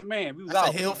Michaels and Mr. Man. We was That's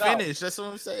out. A hill finish. That's what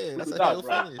I'm saying. That's a hill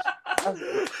finish.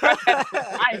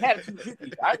 I ain't had it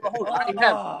 250.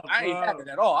 I ain't have it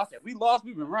at all. I said, we lost.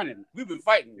 We've been running. We've been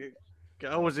fighting.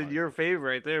 I was in your favor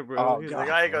right there, bro. He's like,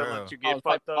 I ain't gonna let you get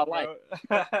fucked up, bro.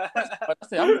 But I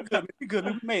said, I'm good. We good.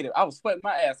 We made it. I was sweating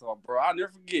my ass off, bro. I'll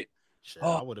never forget. Shit,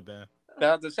 I would have been.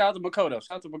 Shout out to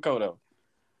Makoto.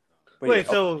 But wait,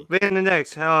 so then the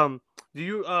next, do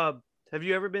you have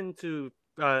you ever been to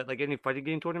like any fighting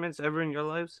game tournaments ever in your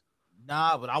lives?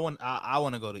 Nah, but I want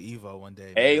to go to Evo one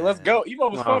day. Hey, man. let's go.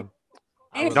 Evo was fun.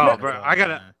 No, bro, I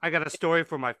got a story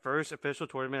for my first official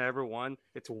tournament I ever won.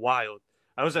 It's wild.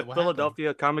 I was at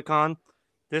Philadelphia Comic Con.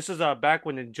 This is back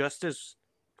when Injustice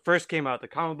first came out, the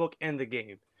comic book and the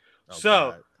game.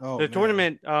 The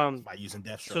tournament by using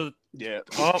Deathstroke. So yeah.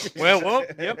 Well,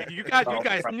 yep. You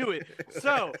guys knew it.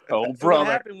 So, what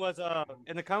happened was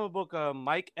in the comic book,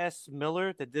 Mike S.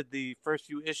 Miller that did the first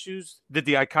few issues did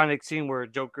the iconic scene where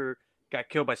Joker got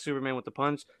killed by Superman with the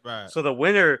punch. Right. So the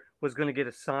winner was going to get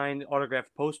a signed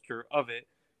autographed poster of it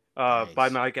by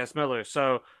Mike S. Miller.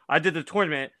 So I did the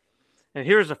tournament, and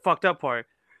here's the fucked up part.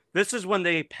 This is when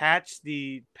they patched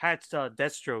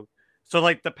Deathstroke. So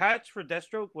like the patch for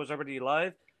Deathstroke was already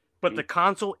live, but the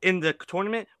console in the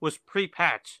tournament was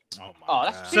pre-patched. Oh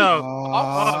my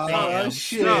God.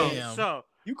 So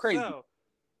you crazy.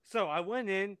 So I went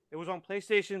in. It was on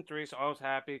PlayStation 3, so I was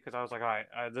happy because I was like, all right,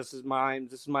 this is mine.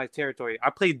 This is my territory. I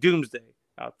played Doomsday.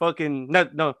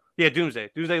 Doomsday.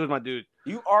 Doomsday was my dude.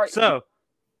 You are so.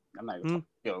 I'm not even.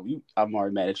 I'm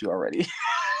already mad at you already.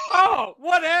 Oh,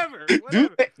 whatever.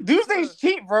 Doomsday's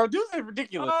cheap, bro. Doomsday's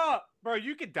ridiculous. Bro,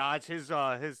 you could dodge his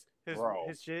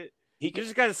shit. You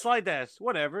just got to slide dash.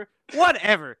 Whatever.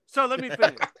 So let me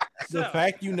finish. The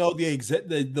fact you know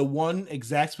the one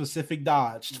exact specific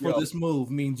dodge for this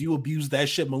move means you abuse that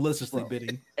shit maliciously,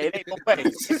 Bidding. It ain't no way.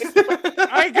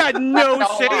 I got no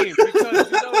shame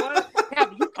because you know what?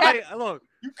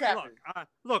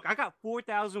 Look, I got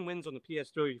 4,000 wins on the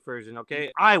PS3 version,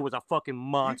 okay? I was a fucking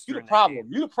monster. You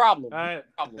the problem.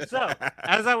 So,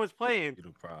 as I was playing,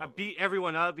 I beat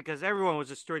everyone up because everyone was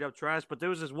just straight up trash, but there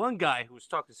was this one guy who was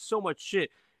talking so much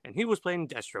shit, and he was playing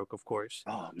Deathstroke, of course.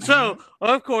 Oh, man. So,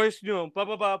 of course,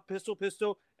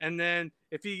 pistol, and then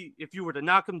if you were to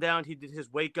knock him down, he did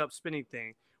his wake-up spinning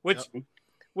thing, which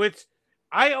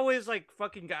I always I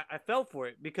fell for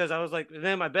it because I was like, and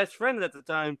then my best friend at the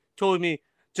time told me,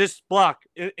 just block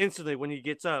instantly when he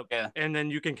gets up, and then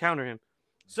you can counter him.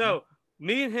 So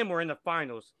me and him were in the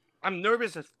finals. I'm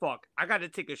nervous as fuck. I got to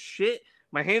take a shit.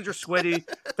 My hands are sweaty.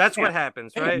 That's what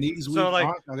happens, right? So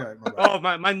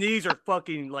my knees are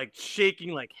fucking like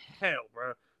shaking like hell,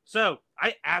 bro. So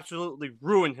I absolutely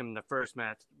ruined him in the first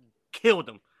match, killed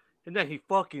him, and then he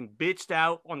fucking bitched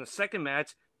out on the second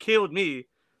match, killed me,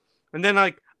 and then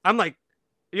I'm like.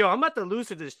 Yo, I'm about to lose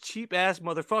to this cheap ass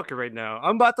motherfucker right now.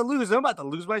 I'm about to lose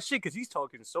my shit because he's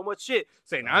talking so much shit,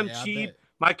 saying I'm cheap.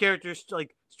 My character's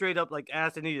like straight up like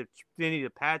ass. They need to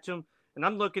patch him, and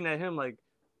I'm looking at him like,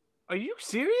 are you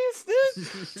serious, dude?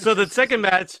 So the second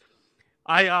match,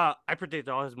 I predicted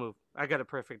all his moves. I got a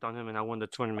perfect on him, and I won the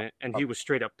tournament. And he was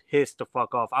straight up pissed the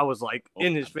fuck off. I was like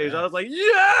in his face. I was like,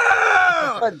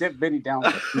 yeah. I dip Benny down,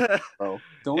 bro.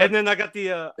 And then I got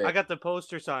the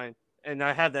poster signed. And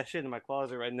I have that shit in my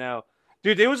closet right now.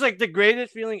 Dude, it was like the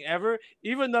greatest feeling ever.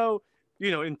 Even though,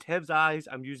 in Tev's eyes,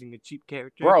 I'm using a cheap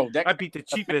character. Bro, I beat the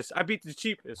cheapest. All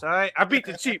right? I beat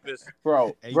the cheapest.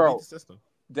 Bro.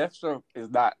 Deathstroke is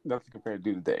not nothing compared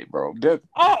to Doomsday, bro.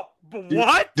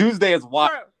 What? Doomsday is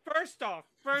wild. First off,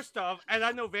 and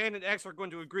I know Van and X are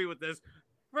going to agree with this.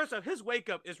 First off, his wake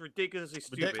up is ridiculously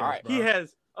stupid. Right, he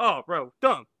has,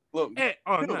 dumb. Look,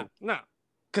 no.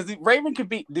 Because Raven could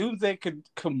beat Doomsday, could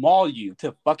maul you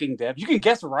to fucking death. You can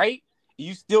guess right,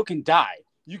 you still can die.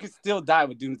 You can still die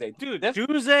with Doomsday. Dude,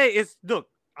 Doomsday is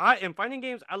in fighting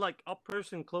games, I like up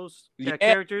person close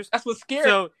characters. That's what's scary.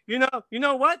 So you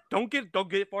know what? Don't get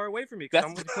far away from me because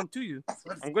I'm gonna come to you.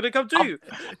 You.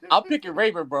 I'm picking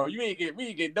Raven, bro. We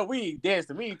ain't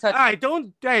dancing. We ain't touching. All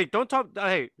right, don't talk.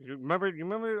 Hey, you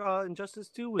remember Injustice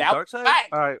 2 with Darkseid?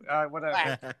 All right,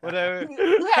 whatever.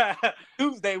 You have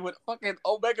Doomsday with fucking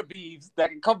Omega beams that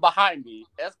can come behind me.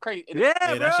 That's crazy.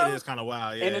 That shit is kind of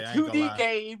wild. Yeah, in a 2D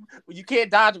game, you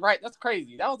can't dodge right. That's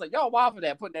crazy. That was like y'all wild for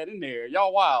that, putting that in there.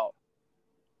 Y'all wild.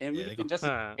 And we can just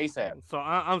ASAP. So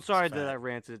I'm sorry that I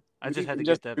ranted. I just had to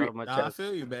get that out of my chest. I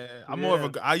feel you, man. I'm more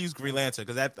of I use Green Lantern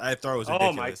because that throw is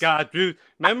ridiculous. Oh my god, dude!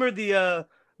 Remember the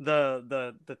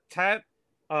tap,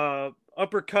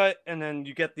 uppercut, and then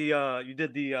you get you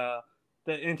did the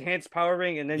enhanced power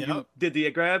ring, and then you did the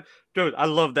grab. Dude, I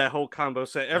love that whole combo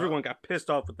set. Everyone got pissed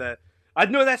off with that. I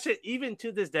know that shit even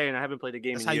to this day, and I haven't played a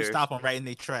game in years. That's how you stop them right in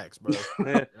their tracks, bro.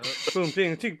 Boom,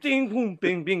 bing, ting, ding, boom,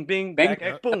 bing, bing, bing,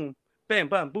 back, boom, bam,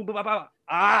 bam, boom, boom, bam,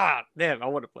 bam. Damn, I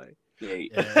want to play.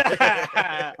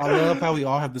 Yeah. I love how we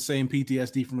all have the same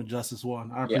PTSD from Injustice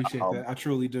 1. I appreciate that. I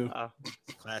truly do.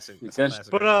 Classic.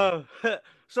 But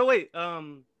so wait,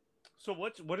 so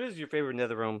what is your favorite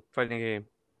NetherRealm fighting game?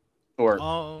 Or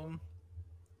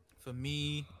for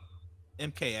me,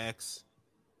 MKX.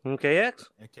 MKX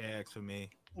for me.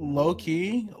 Low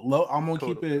key, I'm gonna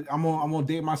keep it. I'm gonna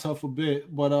date myself a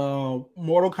bit, but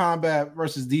Mortal Kombat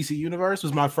versus DC Universe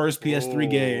was my first PS3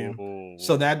 game,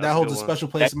 so that holds a special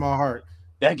place in my heart.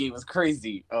 That game was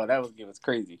crazy. Oh, game was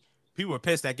crazy. People were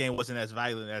pissed that game wasn't as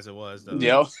violent as it was, though.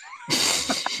 Yo,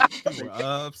 people were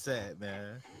upset,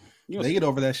 man. They get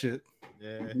over that shit.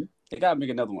 Yeah, they gotta make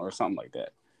another one or something like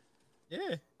that.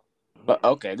 Yeah. But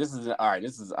okay, this is all right.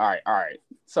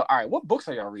 So all right, what books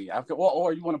are y'all reading?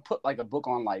 Or you want to put like a book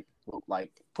on like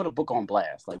put a book on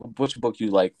blast? Like which book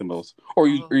you like the most, or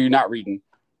you not reading?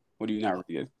 What are you not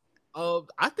reading?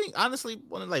 I think honestly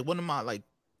one of my like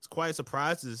quiet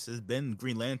surprises has been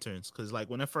Green Lanterns, because like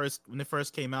when it first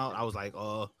came out, I was like,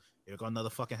 oh, here go another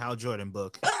fucking Hal Jordan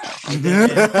book. But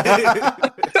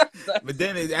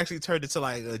then it actually turned into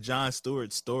like a John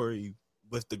Stewart story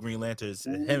with the Green Lanterns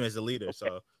and him as the leader.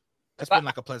 So it's been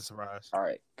like a pleasant surprise. All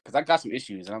right, because I got some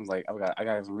issues and I was like, I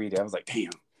got to read it. I was like,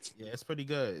 damn. Yeah, it's pretty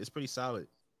good. It's pretty solid.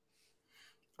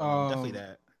 Definitely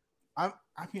that. I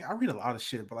mean, I read a lot of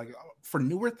shit, but like for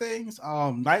newer things,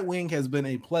 Nightwing has been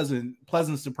a pleasant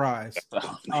surprise.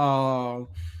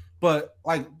 But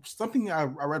like something I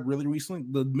read really recently,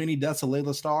 the mini deaths of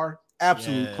Layla Starr,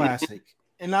 absolute classic.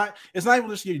 And it's not even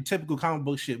just your typical comic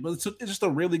book shit, but it's just a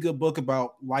really good book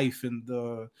about life and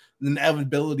the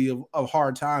inevitability of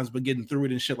hard times, but getting through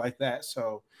it and shit like that.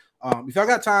 So if y'all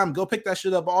got time, go pick that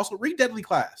shit up. But also read Deadly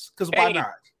Class, because why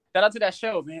not? Shout out to that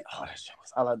show, man. Oh, that show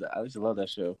I love that. I used to love that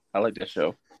show. I like that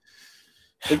show.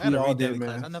 I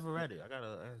never read it. I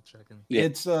gotta check in. Yeah.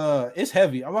 It's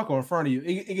heavy. I'm not going in front of you.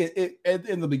 It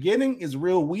in the beginning is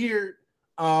real weird.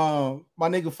 My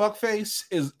nigga Fuckface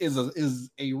is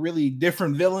a really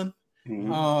different villain.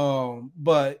 Mm-hmm.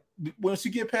 But once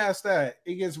you get past that,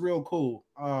 it gets real cool.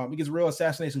 It gets real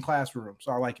Assassination Classroom.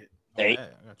 So I like it. Hey, I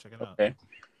gotta check it out. Okay.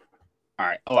 All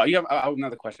right. Oh, you have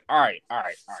another question. All right.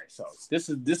 So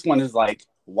this one is like,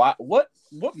 what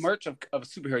merch of a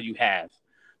superhero you have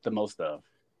the most of?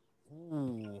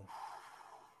 Ooh,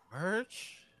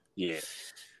 merch? Yeah.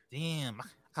 Damn, I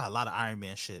got a lot of Iron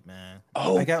Man shit, man.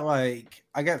 Oh, I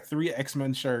got 3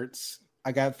 X-Men shirts.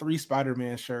 I got 3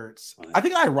 Spider-Man shirts. I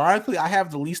think ironically, I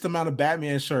have the least amount of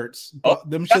Batman shirts, but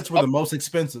them shits were the most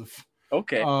expensive.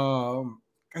 Okay.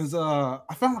 Because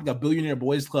I found like a Billionaire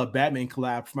Boys Club Batman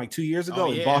collab from like 2 years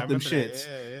ago and bought them shits.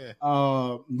 Yeah.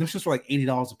 Them shits were like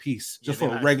 $80 a piece just for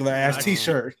a regular ass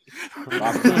t-shirt.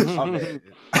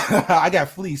 I got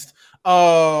fleeced.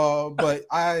 But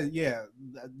I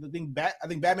think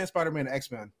Batman, Spider-Man, and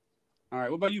X-Men. All right,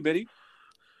 what about you, Betty?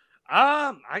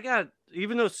 I got,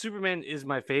 even though Superman is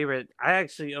my favorite, I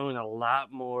actually own a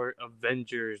lot more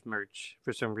Avengers merch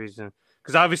for some reason,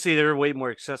 because obviously they're way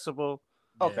more accessible.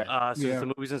 Okay. Since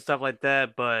the movies and stuff like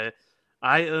that, but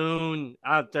I own.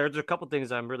 There's a couple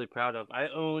things I'm really proud of. I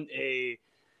own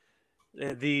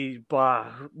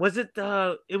was it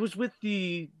it was with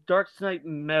the Dark Knight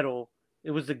metal. It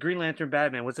was the Green Lantern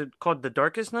Batman. Was it called the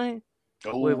Darkest Night?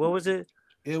 Oh. Wait, what was it?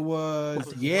 It was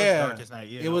Darkest Night.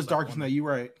 Yeah, it was Darkest Night. You're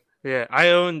right. Yeah, I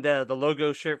own the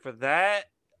logo shirt for that.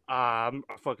 I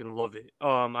fucking love it.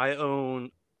 I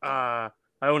own a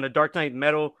Dark Knight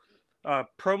metal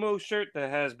promo shirt that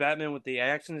has Batman with the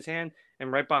axe in his hand,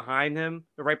 and right behind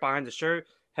the shirt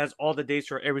has all the dates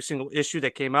for every single issue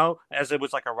that came out, as it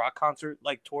was like a rock concert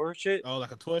like tour shit. Oh,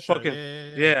 like a tour shirt.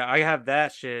 Yeah, I have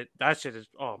that shit. That shit is,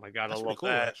 oh my god, that's, I love cool,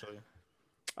 that. Actually.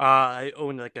 I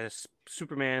own like a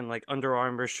Superman like Under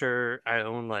Armour shirt. I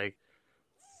own like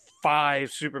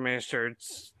 5 Superman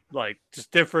shirts, like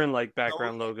just different like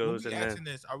background logos.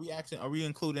 Are we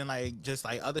including like just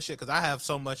like other shit? Because I have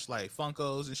so much like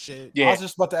Funkos and shit. Yeah, I was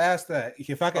just about to ask that.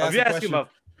 If I could ask a question,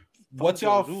 what's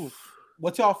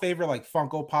y'all favorite like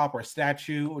Funko Pop or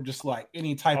statue or just like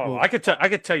any type of? I could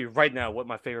tell you right now what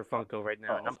my favorite Funko right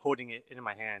now, and I'm holding it in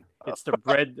my hand. It's the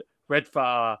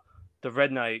the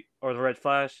Red Knight or the Red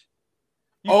Flash.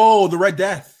 The Red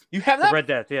Death. You have that? The Red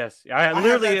Death, yes. I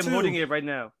literally am holding it right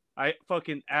now. I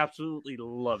fucking absolutely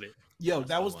love it. Yo,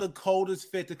 that was the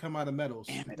coldest fit to come out of metal.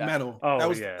 Oh,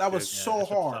 that was so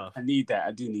hard. I need that.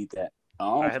 I do need that.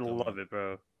 I love it,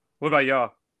 bro. What about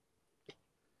y'all?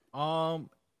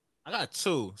 I got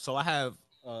 2. So I have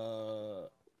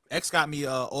X got me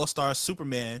All-Star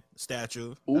Superman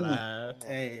statue.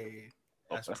 Hey,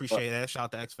 I appreciate that. Shout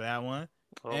out to X for that one.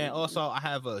 And also I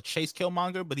have a Chase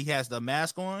Killmonger, but he has the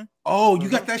mask on. Oh, you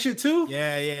got that shit too?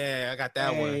 Yeah, I got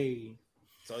that one.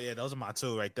 So yeah, those are my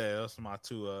 2 right there. Those are my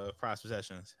 2 prized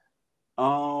possessions. I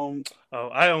own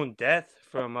Death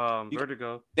from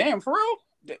Vertigo. Damn, for real?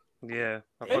 Yeah,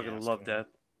 I fucking love Death.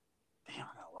 Damn, I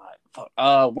got a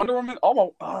lot. Wonder Woman.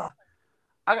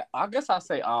 I I guess I'll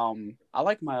say I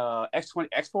like my X20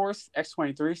 X-Force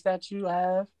X-23 statue I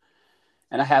have.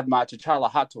 And I have my T'Challa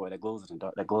hot toy that glows in the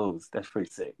dark. That glows. That's pretty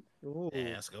sick. Ooh.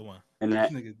 Yeah, that's a good one. And that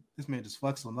this man just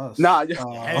flexed on us. Nah, heavy.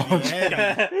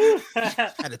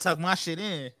 Had to tuck my shit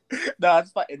in. No,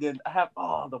 it's like, and then I have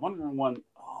the Wonder Woman one.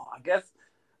 Oh, I guess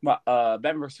my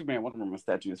Batman vs Superman Wonder Woman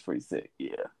statue is pretty sick.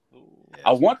 Yeah. Yeah,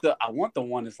 I want the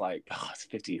one that's like it's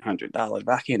 $1,500,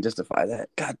 but I can't justify that.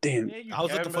 God damn. Yeah, I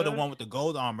was looking for the one with the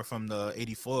gold armor from the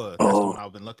 '84. That's the one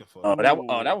I've been looking for. That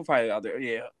was probably out there.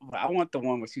 Yeah, but I want the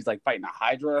one where she's like fighting a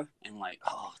Hydra and like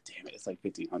damn it, it's like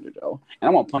 $1,500 though. And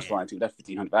I want Punchline too. That's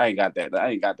 $1,500. I ain't got that. I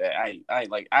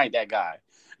ain't that guy.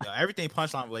 Yeah, everything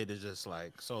Punchline related is just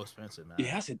like so expensive, man.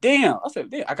 Yeah, I said damn.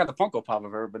 I got the Funko Pop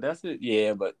of her, but that's it.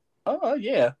 Yeah, but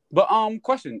yeah. But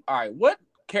question. All right, what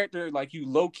character like you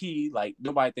low key like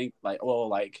nobody think like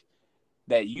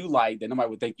that you like that nobody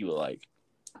would think you would like?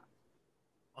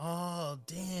 Oh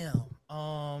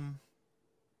damn.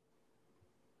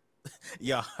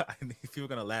 Yeah, I mean, people are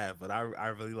gonna laugh, but I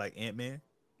really like Ant-Man.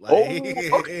 Like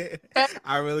okay.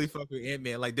 I really fuck with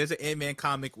Ant-Man. Like there's an Ant-Man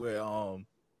comic where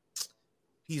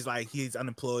he's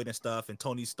unemployed and stuff, and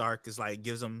Tony Stark is like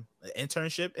gives him an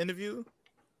internship interview.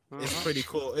 It's pretty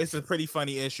cool. It's a pretty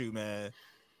funny issue, man.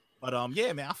 But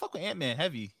yeah, man, I fuck with Ant-Man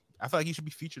heavy. I feel like he should be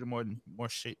featured in more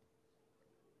shit.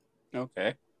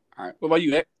 Okay, all right. What about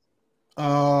you, Ed?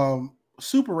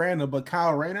 Super random, but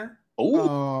Kyle Rayner.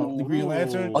 The Green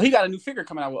Lantern. Oh, he got a new figure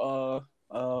coming out with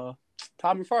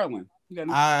Todd McFarlane.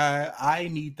 I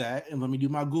need that, and let me do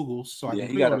my Googles so I can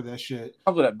pre-order that shit.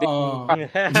 But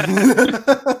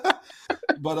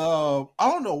I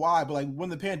don't know why, but like when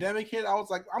the pandemic hit, I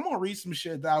was like, I'm gonna read some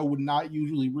shit that I would not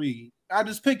usually read. I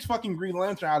just picked fucking Green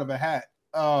Lantern out of a hat.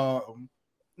 And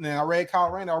I read Kyle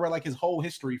Rayner. I read like his whole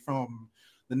history from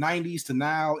the 90s to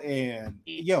now, and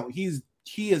he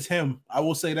is him. I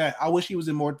will say that. I wish he was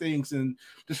in more things, and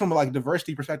just from a like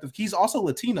diversity perspective, he's also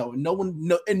Latino, and no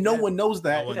one knows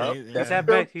that.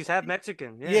 He's half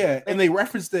Mexican. Yeah, and they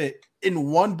referenced it in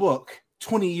one book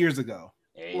 20 years ago.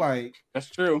 Like that's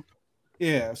true.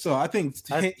 Yeah, so I think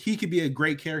he could be a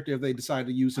great character if they decide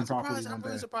to use him properly. I'm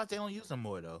really surprised they don't use him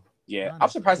more though. Yeah, I'm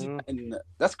surprised.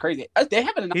 That's crazy. They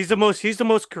haven't. He's the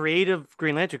most creative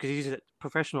Green Lantern because he's a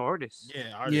professional artist.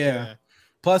 Yeah.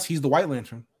 Plus, he's the White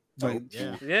Lantern. Like,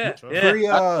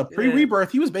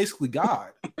 pre-rebirth, he was basically God.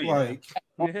 Like,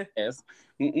 yes.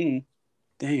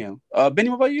 Damn. Benny,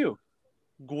 what about you?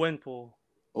 Gwenpool.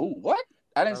 Oh, what?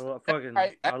 I love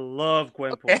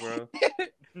Gwenpool, bro.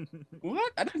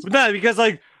 What? No, because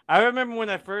like I remember when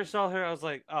I first saw her, I was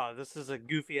like, "Oh, this is a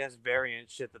goofy ass variant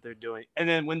shit that they're doing." And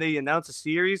then when they announced a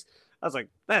series, I was like,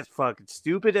 "That's fucking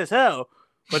stupid as hell."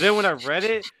 But then when I read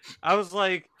it, I was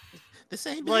like, "This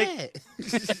ain't bad."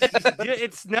 Yeah,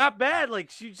 it's not bad. Like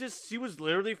she was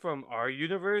literally from our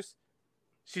universe.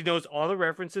 She knows all the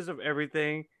references of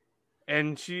everything,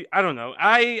 and I don't know.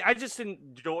 I just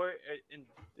adore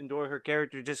her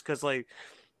character just because like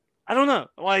I don't know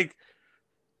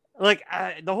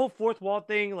the whole fourth wall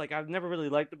thing, like I've never really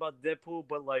liked about Deadpool,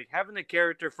 but like having a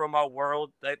character from our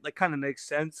world that like kind of makes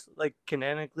sense, like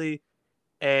canonically,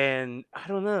 and I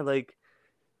don't know, like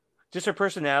just her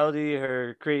personality,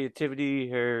 her creativity,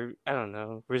 her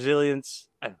resilience.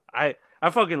 I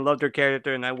fucking loved her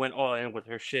character, and I went all in with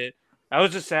her shit. I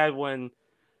was just sad when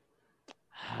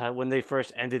they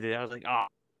first ended it. I was like, oh,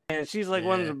 and she's like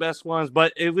one of the best ones,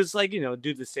 but it was like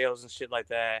due to sales and shit like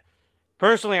that.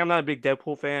 Personally, I'm not a big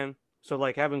Deadpool fan, so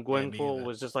like having Gwenpool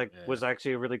was just like was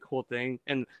actually a really cool thing,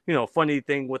 and funny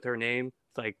thing with her name,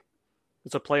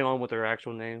 it's a play on with her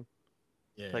actual name.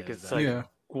 Yeah, like it's like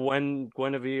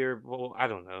Guinevere. Well, I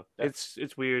don't know.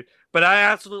 It's weird, but I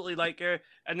absolutely like her.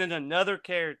 And then another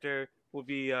character will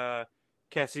be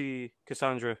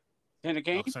Cassandra. In the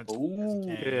game?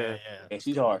 Yeah,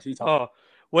 she's hard.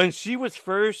 When she was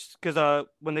first, because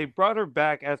when they brought her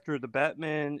back after the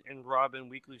Batman and Robin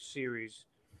weekly series,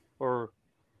 and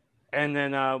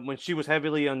then when she was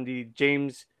heavily on the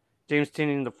James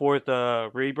Tynion the Fourth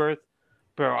Rebirth,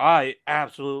 bro, I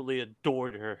absolutely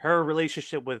adored her. Her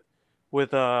relationship with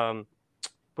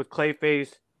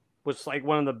Clayface was like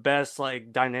one of the best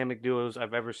like dynamic duos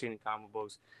I've ever seen in comic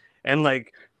books, and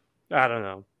like I don't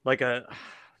know, like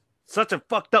such a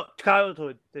fucked up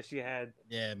childhood that she had.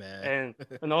 Yeah, man.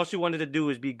 And all she wanted to do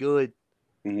was be good.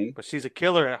 Mm-hmm. But she's a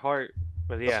killer at heart.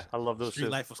 But yeah, I love those. Street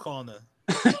life was calling her.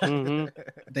 Mm-hmm.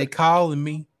 They calling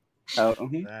me.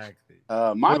 Exactly.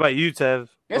 What about you, Tev?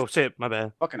 Oh shit, my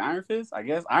bad. Fucking Iron Fist, I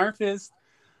guess. Iron Fist.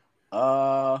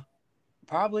 Probably.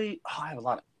 I have a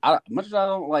lot. Much as I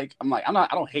don't like. I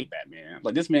don't hate Batman.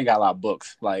 Like this man got a lot of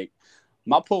books. Like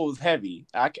my pull was heavy.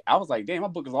 I was like, damn, my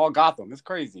book is all Gotham. It's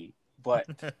crazy. But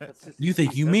you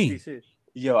think you mean?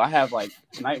 Yo, I have like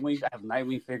Nightwing. I have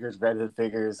Nightwing figures, Red Hood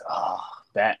figures.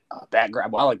 Batgirl.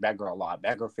 Well, I like Batgirl a lot.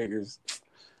 Batgirl figures.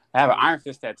 I have an Iron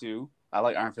Fist tattoo. I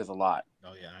like Iron Fist a lot.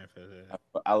 Oh yeah, Iron Fist.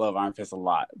 Yeah. I love Iron Fist a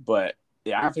lot. But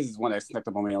yeah, Iron Fist is one that snuck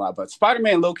up on me a lot. But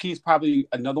Spider-Man low key is probably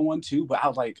another one too. But I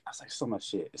was like so much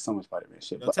shit. It's so much Spider-Man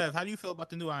shit. Yo, Tev, how do you feel about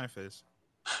the new Iron Fist?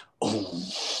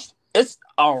 It's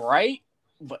all right,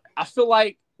 but I feel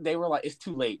like they were like, it's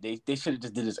too late. They should have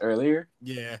just did this earlier.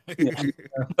 Yeah.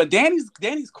 But Danny's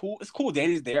cool. It's cool.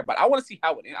 Danny's there, but I want to see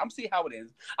how it ends. I'm see how it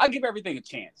ends. I give everything a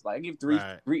chance. Like I give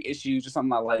three issues or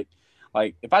something like.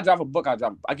 Like if I drop a book, I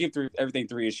give everything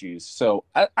 3 issues. So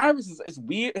it's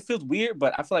weird. It feels weird,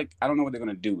 but I feel like I don't know what they're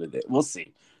gonna do with it. We'll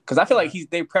see. Because I feel like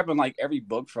they prepping like every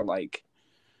book for like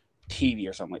TV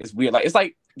or something. It's weird. Like it's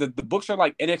like the books are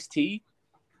like NXT,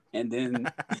 and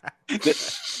then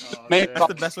that's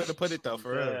the best way to put it though.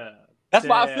 For real. That's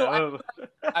why I feel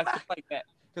like that.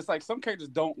 Because like some characters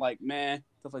don't like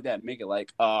stuff like that. Make it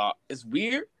like it's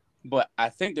weird, but I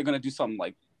think they're gonna do something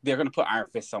like. They're gonna put Iron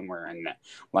Fist somewhere in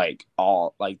like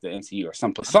all like the MCU or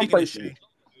some place.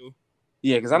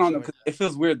 Yeah, because I don't know. Cause it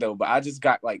feels weird though. But I just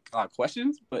got like a lot of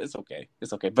questions. But it's okay.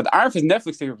 It's okay. But the Iron Fist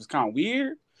Netflix series was kind of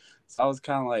weird. So I was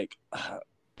kind of like,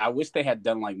 I wish they had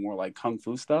done like more like kung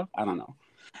fu stuff. I don't know.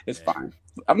 It's fine.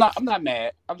 I'm not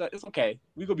mad. It's okay.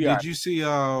 We gonna be. Did you see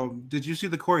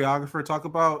the choreographer talk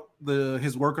about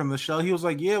his work on the show? He was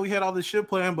like, yeah, we had all this shit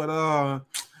planned, but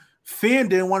Finn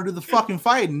didn't want to do the fucking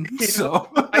fighting, so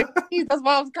that's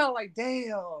why I was kind of like,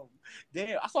 damn.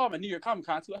 I saw him at New York Comic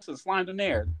Con too. I should have slimed him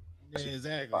there. Yeah,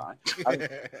 exactly.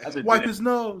 I wipe his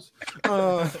nose.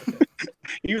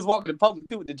 He was walking in public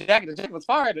too with the jacket. The jacket was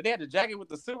fire. They had the jacket with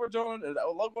the silver joint and the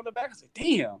logo on the back. I was like,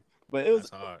 damn. But it was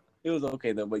hard. It was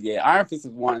okay though. But yeah, Iron Fist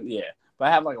is one. Yeah, but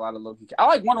I have like a lot of Loki. I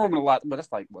like Wonder Woman a lot, but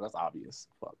that's like, well, that's obvious.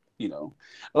 Fuck, a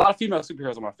lot of female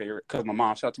superheroes are my favorite because my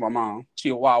mom. Shout out to my mom. She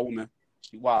a wild woman.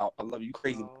 Wow, I love you,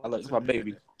 crazy. I love you, my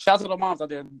baby. Shout out to the moms out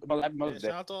there. Happy Mother's Day.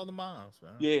 Shout out to all the moms,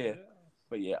 man. Yeah,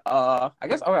 but yeah, I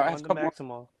guess all right. I have a couple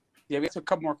more. Yeah, we have a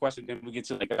couple more questions, then we get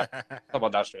to like talk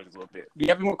about Doctor Strange a little bit. Do you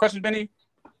have any more questions, Benny?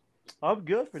 I'm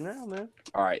good for now, man.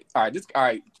 All right.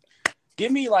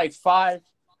 Give me like 5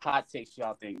 hot takes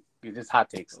y'all think. Just hot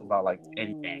takes about like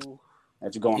anything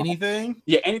that you're going. Anything? On.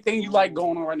 Yeah, anything you like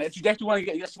going on right now. That you want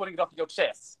to get off your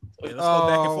chest. Let's go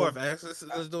back and forth.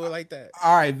 Let's do it like that.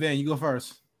 All right, Ben, you go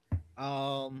first.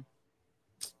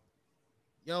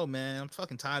 Yo, man, I'm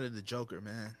fucking tired of the Joker,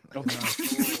 man.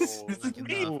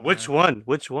 Which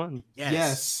one?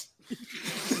 Yes.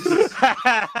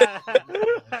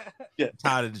 Yeah.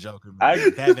 Tired of the Joker, man.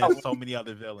 Batman so many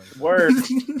other villains. Word.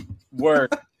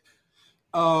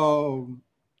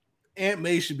 Aunt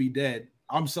May should be dead.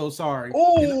 I'm so sorry.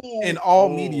 In Oh, all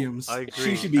mediums, I agree.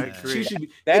 she should be. She should be.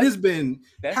 It has been.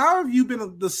 How have you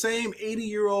been the same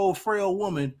 80-year-old frail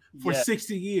woman for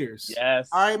 60 years? Yes.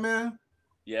 All right, man.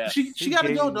 Yeah. She got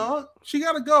to go, dog. She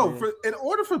got to go. In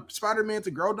order for Spider-Man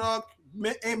to grow, dog,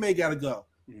 Aunt May got to go.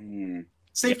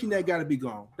 Safety net got to be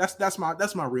gone. That's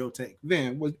my real take.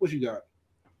 Van, what you got?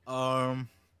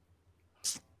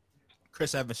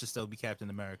 Chris Evans should still be Captain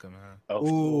America, man.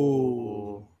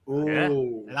 Oh. Yeah.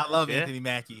 And I love Anthony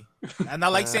Mackie. And I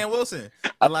like Sam Wilson.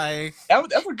 I like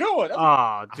that's a good one.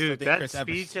 Oh, dude, that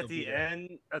speech at the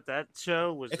end of that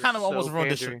show was kind of almost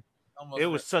ruined the show. It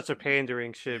was such a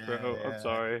pandering shit, bro. I'm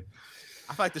sorry.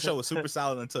 I feel like the show was super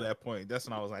solid until that point. That's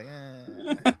when I was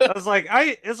like,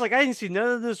 I didn't see none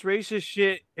of this racist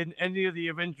shit in any of the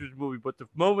Avengers movie, but the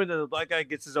moment that the black guy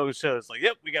gets his own show, it's like,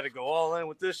 yep, we got to go all in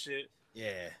with this shit.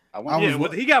 Yeah.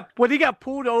 When he got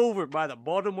pulled over by the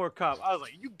Baltimore cop, I was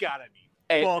like, you gotta be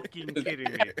fucking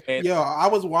kidding me. Yo, I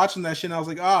was watching that shit and I was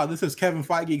like, this is Kevin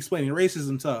Feige explaining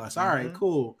racism to us. All right,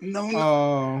 cool.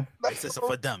 No. Racism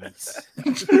for dummies.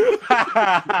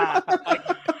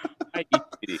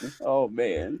 Oh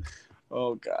man.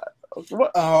 Oh god.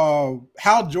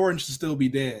 Hal Jordan should still be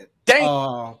dead.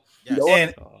 Dang.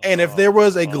 Yes. And if there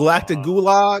was a galactic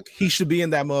gulag, he should be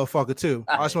in that motherfucker too.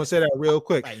 I just want to say that real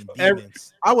quick.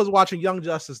 I was watching Young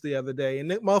Justice the other day, and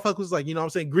that motherfucker was like,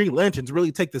 Green Lanterns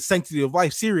really take the sanctity of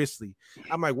life seriously.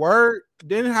 I'm like, word?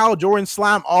 Didn't Hal Jordan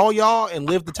slime all y'all and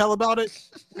live to tell about it?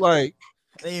 Like,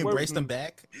 they embraced him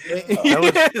back.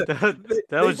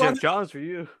 That was Jeff Johns for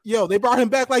you. Yo, they brought him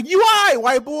back like, you all right,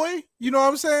 white boy? You know what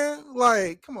I'm saying?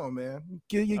 Like, come on, man.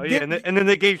 And then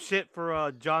they gave shit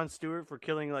for John Stewart for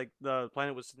killing like the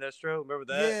planet with Sinestro. Remember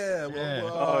that?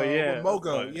 Yeah.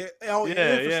 Mogo. For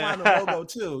slime Mogo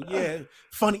too. Yeah.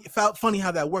 Funny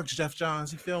how that works, Jeff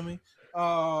Johns. You feel me?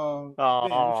 Oh,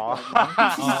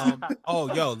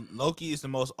 yo, Loki is the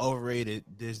most overrated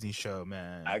Disney show,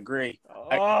 man. I agree.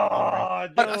 I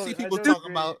see people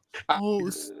talking about,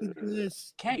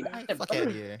 this. Kang. Fuck out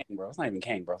of here, bro. It's not even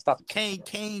Kang, bro. Stop.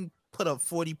 Kang put up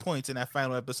 40 points in that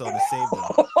final episode and saved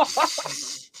them.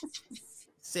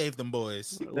 Save them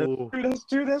boys.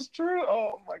 That's true.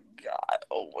 Oh my god.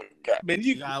 Man,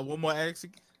 you got one more Alex?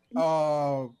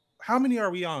 How many are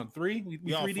we on? 3? We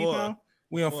 3 deep now?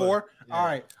 We on 4? Yeah. All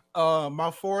right.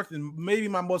 My fourth and maybe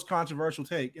my most controversial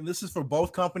take, and this is for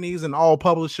both companies and all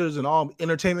publishers and all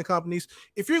entertainment companies.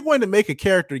 If you're going to make a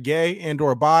character gay and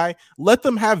or bi, let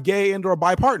them have gay and or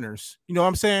bi partners. You know what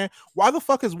I'm saying? Why the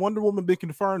fuck has Wonder Woman been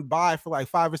confirmed bi for like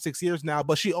 5 or 6 years now,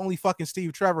 but she only fucking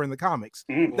Steve Trevor in the comics?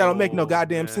 That don't make no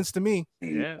goddamn sense to me.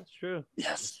 Yeah, it's true.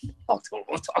 Yes. Talk to him.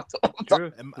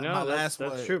 True. My last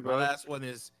one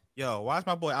is, yo, why is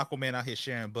my boy Aquaman out here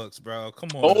sharing books, bro? Come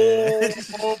on, man.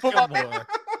 Come on.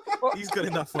 He's good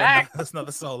enough for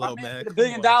another solo, man. $1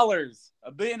 billion. $1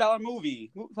 billion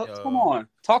movie. Come on.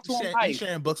 Talk to him. He's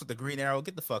sharing books with the Green Arrow.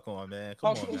 Get the fuck on, man.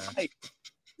 Come on, man.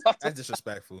 That's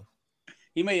disrespectful.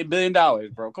 He made $1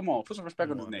 billion, bro. Come on. Put some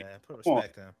respect on his name. Put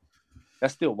respect on him.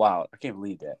 That's still wild. I can't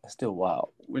believe that. That's still wild.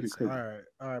 All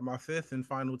right. My fifth and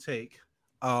final take.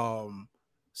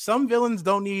 Some villains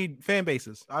don't need fan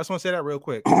bases. I just want to say that real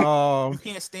quick. You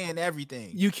can't stand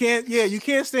everything. You can't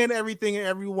stand everything and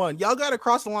everyone. Y'all got to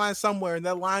cross the line somewhere, and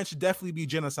that line should definitely be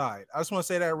genocide. I just want to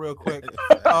say that real quick.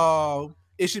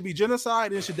 It should be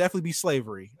genocide, and it should definitely be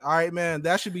slavery. All right, man.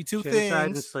 That should be two things. Genocide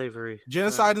and slavery.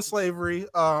 Genocide and slavery.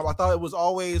 I thought it was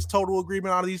always total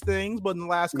agreement on these things, but in the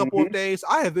last couple of days,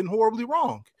 I have been horribly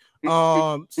wrong.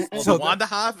 So Wanda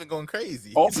Hive been going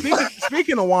crazy.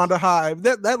 Speaking of Wanda Hive,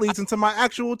 that leads into my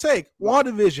actual take.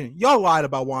 WandaVision. Y'all lied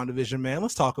about WandaVision, man.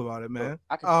 Let's talk about it, man.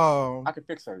 I can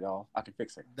fix her, y'all. I can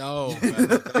fix her. No,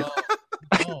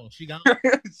 no, she gone.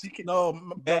 No,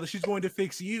 brother, she's going to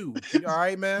fix you. All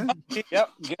right, man. Yep.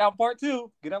 Get out part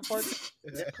 2.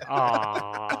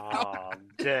 Oh,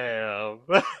 damn.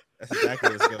 That's exactly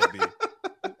what it's gonna be.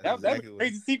 That'd be a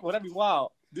crazy sequel. That'd be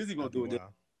wild. Disney gonna do it.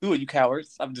 Do it, you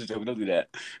cowards. I'm just joking. Don't do that.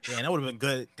 Yeah, that would have been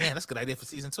good. Damn, that's a good idea for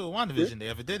season 2 of WandaVision. They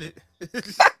ever did it.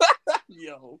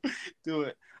 Yo, do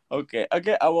it. Okay.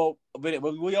 Well,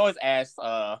 we always ask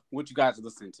what you guys are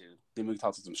listening to. Then we can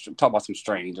talk about some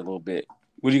Strange a little bit.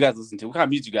 What do you guys listen to? What kind of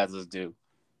music you guys listen to?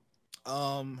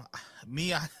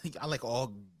 Me, I like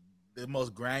all the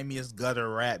most grimiest gutter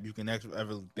rap you can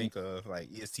ever think of, like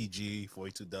ESTG,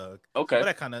 42 Doug. Okay. All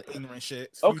that kind of ignorant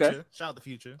shit. Future. Okay. Shout out to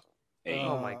Future.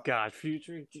 Oh my God,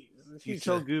 Future! Jesus. He's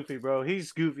so goofy, bro.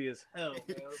 He's goofy as hell.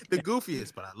 The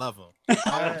goofiest, but I love him.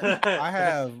 I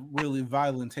have really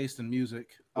violent taste in music.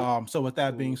 So with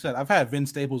that being said, I've had Vince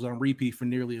Staples on repeat for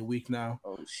nearly a week now.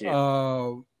 Oh shit!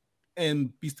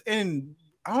 And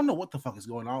I don't know what the fuck is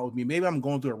going on with me. Maybe I'm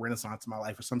going through a renaissance in my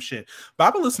life or some shit. But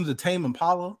I've been listening to Tame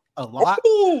Impala a lot.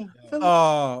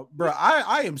 Bro,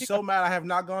 I am so mad I have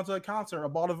not gone to a concert or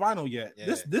bought a vinyl yet.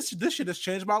 Yeah. This shit has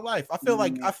changed my life. I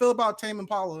feel about Tame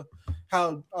Impala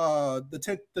how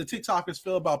the TikTokers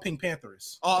feel about Pink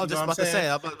Panthers. Oh, I was just about to say,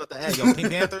 I'm about to add, yo,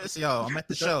 Pink Panthers, yo, I'm at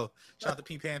the show. Shout out to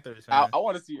Pink Panthers. I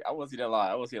want to see that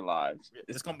live. I want to see it live.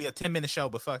 It's gonna be a 10-minute show,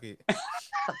 but fuck it.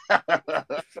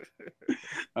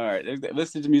 All right,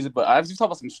 listen to music, but I just talk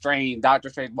about some Strange, Doctor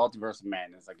Strange, Multiverse of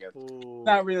Madness. I guess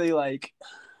not really like.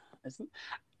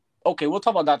 Okay, we'll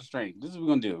talk about Doctor Strange. This is what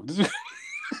we're gonna do.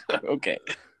 Okay,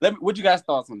 what you guys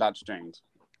thoughts on Doctor Strange?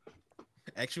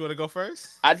 Actually, want to go first?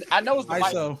 I know it's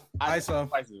the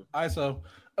ISO.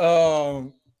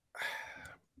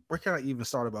 Where can I even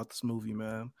start about this movie,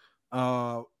 man?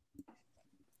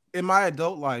 In my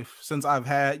adult life, since I've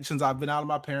been out of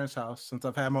my parents' house, since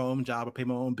I've had my own job, I pay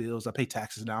my own bills, I pay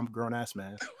taxes now. I'm a grown ass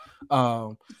man.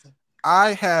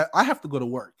 I have to go to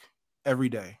work every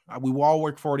day. We all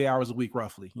work 40 hours a week,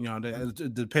 roughly. You know,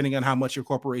 depending on how much your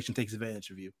corporation takes advantage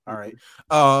of you. All right.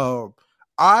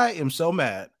 I am so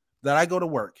mad that I go to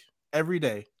work every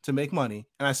day to make money,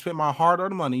 and I spent my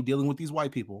hard-earned money dealing with these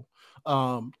white people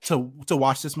to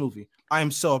watch this movie. I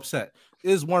am so upset. It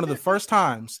is one of the first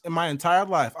times in my entire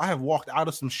life I have walked out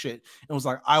of some shit and was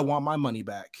like, I want my money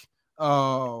back.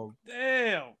 Oh,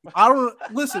 damn. I don't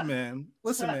listen, man.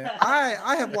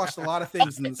 I have watched a lot of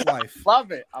things in this life.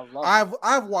 Love it.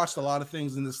 I've watched a lot of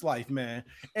things in this life, man.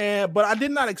 But I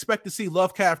did not expect to see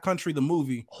Lovecraft Country, the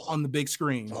movie, on the big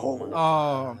screen.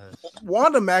 Wanda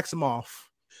Maximoff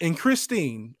and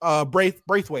Christine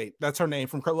Braithwaite, that's her name,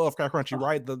 from Lovecraft Country,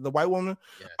 right? The white woman.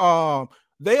 Yeah.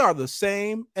 They are the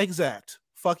same exact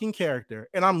fucking character,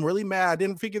 and I'm really mad I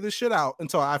didn't figure this shit out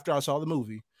until after I saw the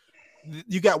movie.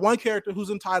 You got one character whose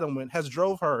entitlement has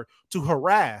drove her to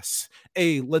harass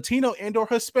a Latino and/or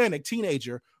Hispanic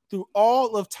teenager through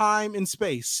all of time and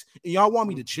space. And y'all want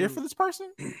me to cheer for this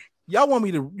person? Y'all want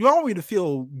me to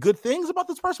feel good things about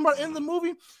this person by the end of the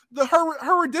movie?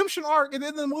 Her redemption arc at the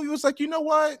end of the movie was like, you know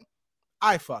what?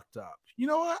 I fucked up. You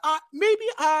know what? Maybe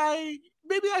I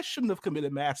shouldn't have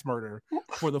committed mass murder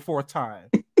for the 4th time.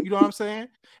 You know what I'm saying?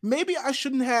 Maybe I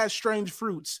shouldn't have strange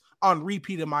fruits on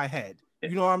repeat in my head.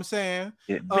 You know what I'm saying?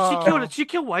 Yeah. But she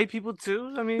killed white people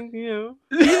too. I mean, Yeah,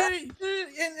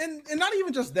 and not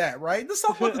even just that, right? Let's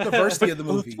talk about the diversity of the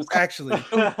movie, actually.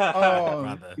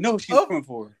 What she's coming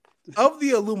for. Of the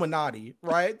Illuminati,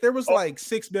 right? There was like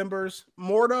 6 members: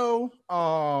 Mordo,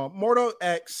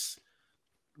 X,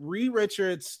 Reed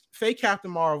Richards, Fake Captain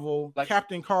Marvel,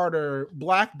 Captain Carter,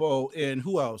 Black Bolt, and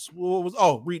who else?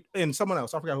 Reed and someone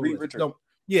else. I forgot who it is.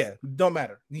 Don't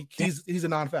matter. He's a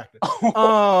non-factor.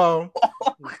 Out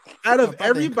of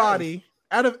everybody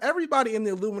in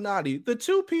the Illuminati, the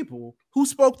 2 people who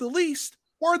spoke the least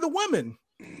were the women.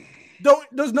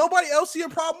 Does nobody else see a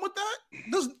problem with that?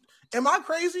 Am I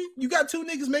crazy? You got 2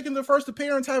 niggas making their first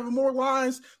appearance having more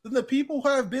lines than the people who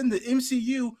have been the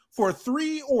MCU for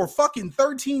 3 or fucking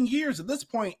 13 years at this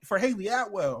point for Haley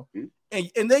Atwell.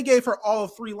 And they gave her all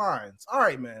 3 lines. All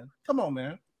right, man. Come on,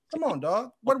 man. Come on,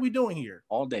 dog. What are we doing here?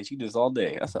 All day. She does all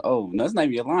day. I said, oh, no, that's not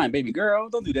even your line, baby girl.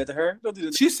 Don't do that to her. Don't do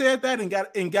that. She said that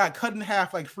and got cut in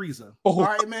half like Frieza. Oh. All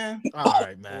right, man. All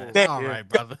right, man. All right,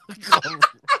 brother.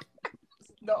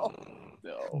 No.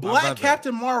 Black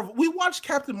Captain Marvel. We watched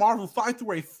Captain Marvel fight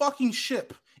through a fucking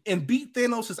ship and beat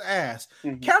Thanos' ass.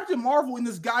 Captain Marvel in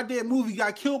this goddamn movie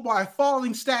got killed by a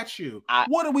falling statue.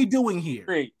 What are we doing here?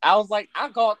 I was like, I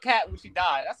called Kat when she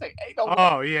died. I said, ain't no way.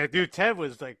 Oh yeah, dude, Ted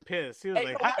was like pissed. He was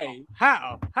like,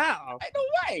 how? Ain't no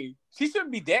way. She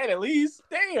shouldn't be dead at least.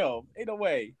 Damn. Ain't no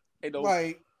way.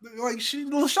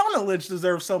 Lashana Lynch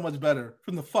deserves so much better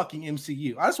from the fucking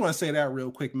MCU. I just want to say that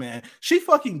real quick, man. She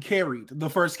fucking carried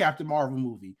the first Captain Marvel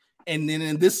movie, and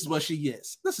then this is what she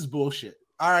gets. This is bullshit.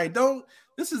 All right,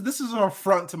 this is an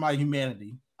affront to my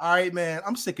humanity. All right, man.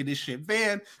 I'm sick of this shit.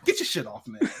 Van, get your shit off,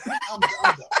 man. I'm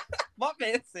done. My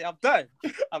man say I'm done.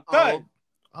 I'm done.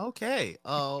 Okay.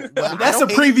 Well, that's a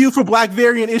preview for Black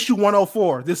Variant issue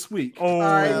 104 this week. All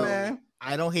right, man.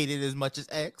 I don't hate it as much as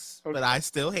X, but I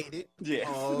still hate it. Yeah.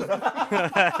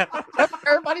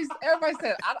 Everybody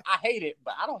said I hate it,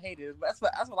 but I don't hate it. That's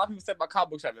what a lot of people said about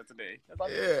comic book shop today.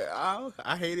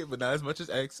 I hate it, but not as much as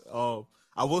X.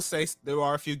 I will say there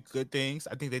are a few good things.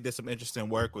 I think they did some interesting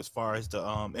work as far as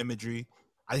the imagery.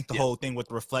 I think the whole thing with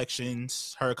the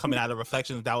reflections, her coming out of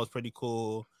reflections, that was pretty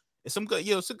cool. It's some good,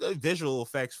 some good visual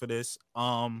effects for this.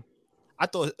 I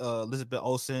thought Elizabeth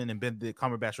Olsen and Benedict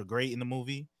Cumberbatch were great in the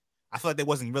movie. I feel like they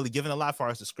wasn't really given a lot as far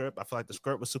as the script. I feel like the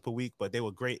script was super weak, but they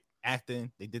were great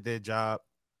acting. They did their job.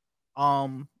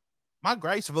 My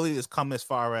gripes really just come as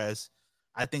far as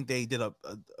I think they did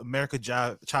America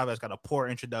Chavez got a poor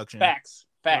introduction. Facts.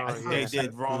 They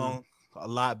did wrong a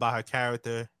lot by her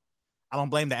character. I don't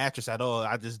blame the actress at all.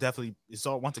 I just definitely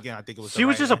once again. I think it was she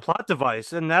was just a plot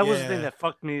device, and that was the thing that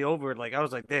fucked me over. Like I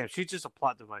was like, damn, she's just a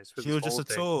plot device. She was just a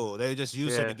tool. They just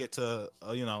used her to get to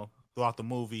throughout the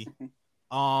movie.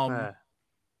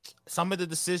 Some of the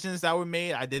decisions that were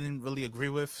made, I didn't really agree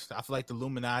with. I feel like the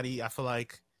Illuminati. I feel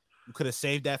like you could have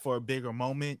saved that for a bigger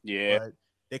moment. Yeah, but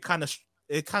it kind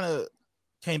of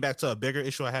came back to a bigger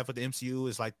issue I have with the MCU.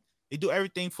 Is like they do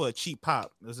everything for a cheap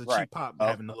pop. There's a cheap pop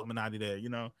having the Illuminati there.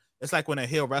 It's like when a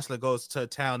heel wrestler goes to a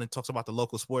town and talks about the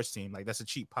local sports team. Like that's a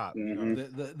cheap pop.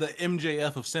 The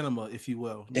MJF of cinema, if you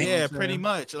will. Yeah, pretty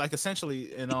much. Like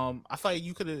essentially, and I feel like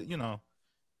you could have,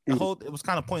 it was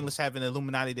kind of pointless having the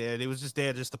Illuminati there. They was just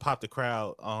there just to pop the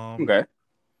crowd. Okay.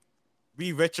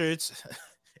 Reed Richards,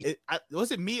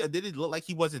 was it me or did it look like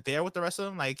he wasn't there with the rest of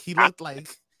them? Like he looked like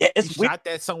he shot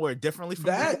that somewhere differently from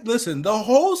that. Listen, the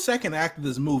whole second act of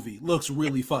this movie looks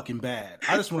really fucking bad.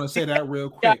 I just want to say that real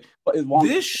quick.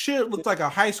 This shit looked like a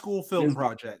high school film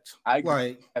project. That's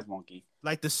wonky.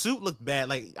 Like the suit looked bad.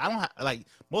 Like I don't like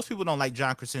most people don't like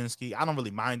John Krasinski. I don't really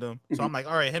mind him, so I'm like,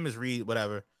 all right, him is Reed,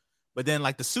 whatever. But then,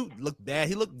 like, the suit looked bad.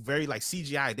 He looked very, like,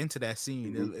 CGI'd into that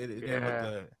scene. It didn't look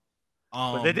good.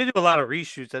 But they did do a lot of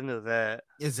reshoots into that.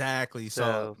 Exactly.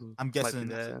 So I'm guessing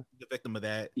the victim of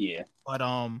that. Yeah. But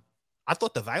I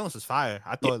thought the violence was fire.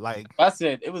 I thought I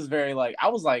said it was very I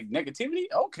was like negativity.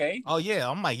 Okay. Oh yeah.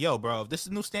 I'm like, yo, bro, if this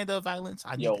is new standard of violence,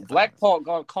 Black Paul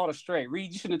got caught her straight.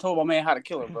 Reed, you shouldn't have told my man how to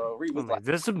kill her, bro. Reed was like,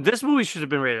 this movie should have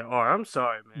been rated R. I'm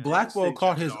sorry, man. Black Paul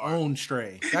caught his own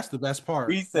stray. That's the best part.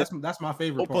 Reed said, that's my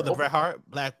favorite part. The Bret Hart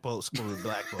Black Paul screwed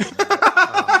Black Paul.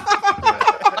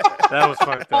 That was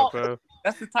fucked up, bro.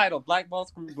 That's the title. Black ball,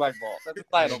 screw black ball. That's the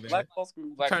title. Black ball,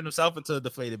 screw black ball. Turned himself into a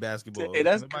deflated basketball. Hey,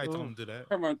 that's nobody told him to do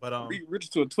that. But Rich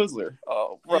to a Twizzler.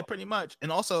 Oh, bro. Yeah, pretty much.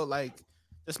 And also, like,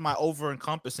 just my over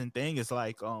encompassing thing is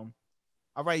like, all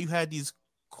right, you had these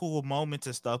cool moments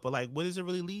and stuff, but like, what does it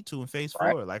really lead to in Phase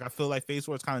 4? Like, I feel like Phase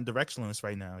 4 is kind of directionless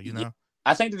right now. You know. Yeah.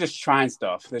 I think they're just trying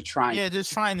stuff. They're trying. Yeah,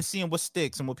 just trying to see what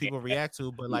sticks and what people react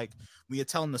to. But like, when you're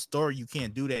telling the story, you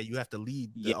can't do that. You have to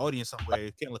lead the audience somewhere.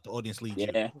 You can't let the audience lead you.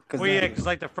 Because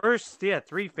like the first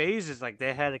 3 phases, like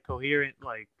they had a coherent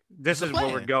like this is where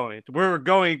we're going. We're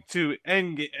going to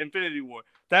Infinity War.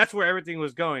 That's where everything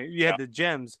was going. You had the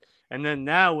gems, and then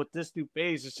now with this new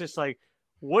phase, it's just like,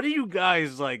 what are you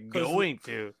guys like going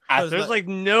to? There's like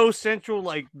no central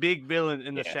like big villain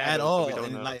in the shadows at all.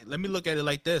 And like, let me look at it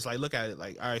like this. Like, look at it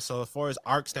like, all right. So as far as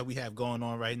arcs that we have going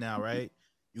on right now, right?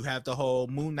 You have the whole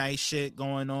Moon Knight shit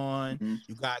going on. Mm-hmm.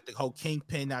 You got the whole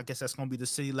Kingpin. I guess that's gonna be the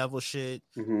city level shit.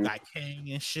 Mm-hmm. You got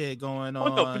King and shit going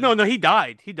on. No, he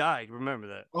died. He died. Remember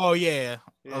that? Oh yeah.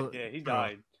 Yeah, he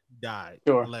died. Died.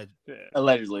 Sure.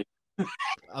 Allegedly.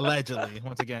 Allegedly.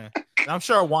 Once again. I'm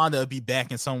sure Wanda will be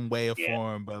back in some way or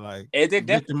form, but like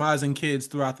victimizing kids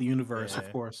throughout the universe,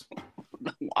 of course.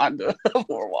 Wanda,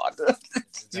 more Wanda.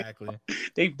 Exactly.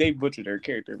 They butchered her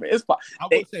character, man. It's fine. I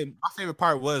would say my favorite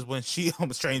part was when she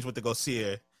almost Strange went to go see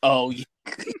her. Oh, yeah.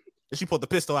 She pulled the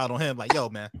pistol out on him, like, "Yo,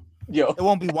 man, it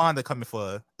won't be Wanda coming for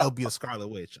her. It'll be a Scarlet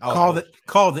Witch.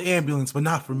 Call the ambulance, but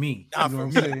not for me. Not for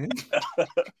me."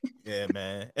 Yeah,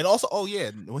 man. And also,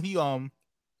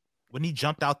 when he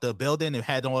jumped out the building and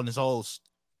had on his whole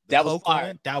that was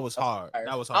hard. That was hard.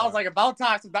 I was like, about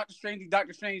time some Doctor Strange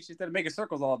instead of making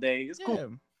circles all day. It's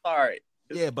cool. All right.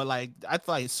 Yeah, but like I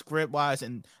feel like script wise,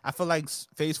 and I feel like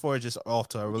Phase 4 is just off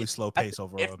to a really slow pace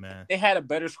overall, man. They had a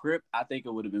better script, I think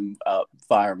it would have been a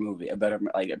fire movie, a better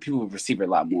like people would receive it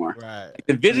a lot more. Right. Like,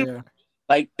 the vision,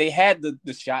 like they had the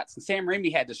shots, and Sam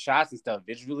Raimi had the shots and stuff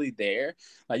visually there.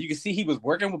 Like you can see he was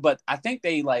working with, but I think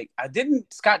they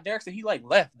Scott Derrickson he like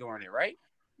left during it, right?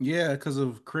 Yeah, because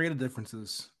of creative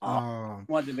differences.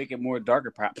 Wanted to make it more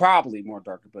darker, probably more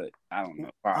darker, but I don't know.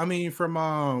 Probably. I mean, from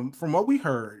what we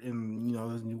heard,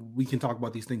 and we can talk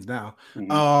about these things now.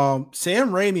 Mm-hmm. Sam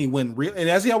Raimi and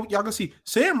as y'all can see,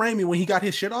 Sam Raimi when he got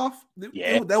his shit off,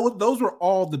 those were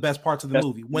all the best parts of the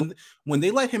movie. When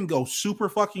they let him go super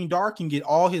fucking dark and get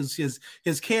all his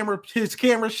camera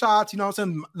shots, you know what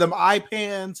I'm saying? Them eye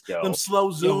pans, them slow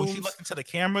zooms. When she looked into the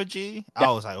camera, I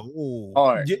was like, ooh.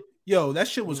 All right. Yo, that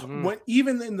shit was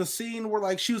even in the scene where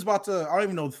like she was about to, I don't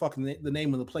even know the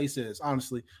name of the place is,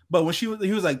 honestly. But when he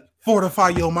was like, fortify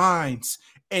your minds,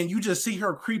 and you just see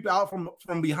her creep out from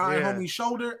behind homie's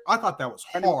shoulder. I thought that was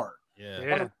hard. Yeah.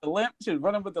 Running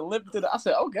with the limp I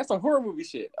said, okay, that's a horror movie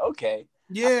shit. Okay.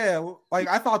 Yeah, like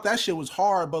I thought that shit was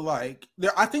hard, but like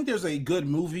I think there's a good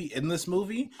movie in this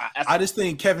movie. I just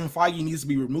think Kevin Feige needs to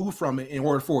be removed from it in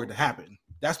order for it to happen.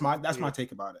 That's my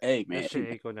take about it. Hey man, that shit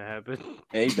ain't gonna happen.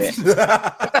 Hey man,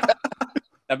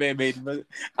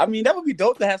 I mean that would be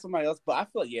dope to have somebody else. But I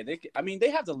feel like they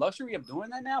have the luxury of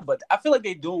doing that now. But I feel like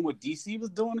they're doing what DC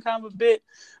was doing kind of a bit.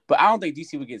 But I don't think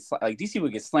DC would get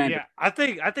slandered. Yeah, I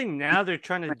think now they're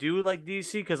trying to do like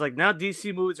DC because like now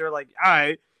DC movies are like, all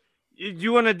right,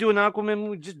 you want to do an Aquaman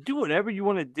movie, just do whatever you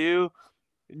want to do.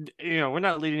 We're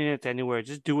not leading it to anywhere.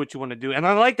 Just do what you want to do, and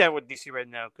I like that with DC right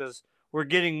now because we're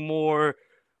getting more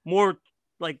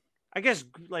like I guess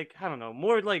like I don't know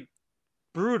more like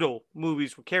brutal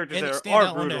movies with characters that are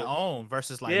brutal on their own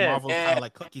versus like Marvel's kind of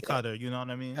like cookie cutter. You know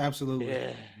what I mean? Absolutely.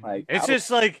 Yeah. Like it's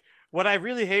just like what I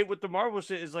really hate with the Marvel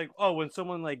shit is like when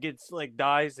someone like gets like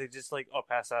dies they just like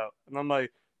pass out and I'm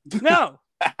like no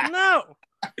that's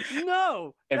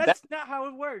not how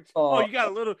it works. You got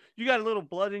a little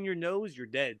blood in your nose you're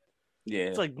dead. Yeah.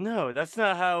 It's like no that's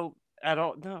not how at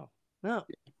all. No.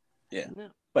 Yeah. No.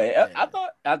 But I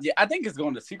think it's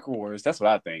going to Secret Wars. That's what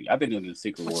I think. I think it's going to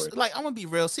Secret Wars. Like I'm gonna be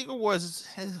real, Secret Wars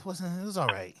it was all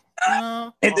right.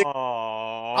 I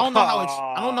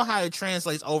don't know how it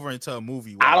translates over into a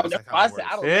movie. I don't know.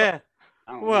 Yeah.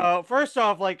 Well, first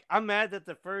off, like I'm mad that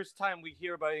the first time we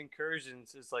hear about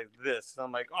incursions is like this. And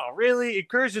I'm like, oh really?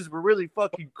 Incursions were really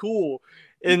fucking cool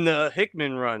in the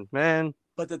Hickman run, man.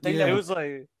 But the thing that it was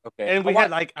like, and we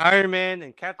had like Iron Man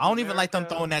and Captain. I don't even like them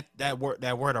throwing that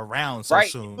word around so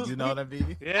soon. You know what I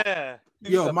mean? Yeah.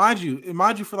 Yo, mind you,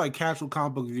 for like casual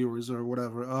comic book viewers or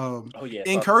whatever.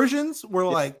 Incursions were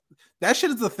like that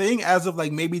shit is a thing as of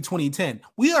like maybe 2010.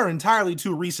 We are entirely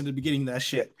too recent to be getting that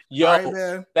shit. Yo,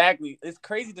 man. Exactly. It's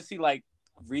crazy to see like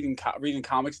reading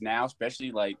comics now,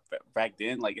 especially like back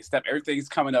then, like everything's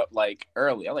coming up like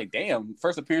early. I'm like, damn,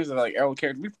 first appearances of like early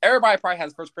characters. Everybody probably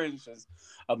has first appearances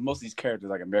of most of these characters,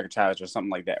 like American Childish or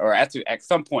something like that, or at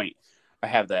some point I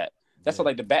have that. That's what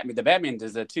like the Batman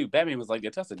does that too. Batman was like,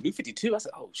 that's a New 52. I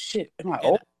said, oh shit, am I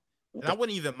old? And I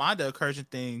wouldn't even mind the Incursion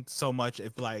thing so much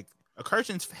if like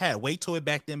Incursions had weight to it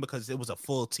back then because it was a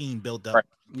full team built up. Right.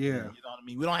 Yeah, you know what I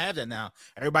mean. We don't have that now.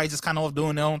 Everybody's just kind of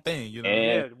doing their own thing. You know.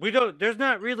 Yeah, we don't. There's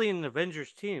not really an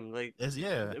Avengers team. Like,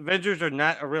 Avengers are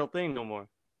not a real thing no more.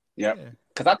 Yep. Yeah,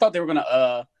 because I thought they were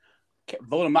gonna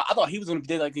vote him out. I thought he was gonna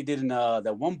do like they did in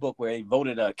that one book where they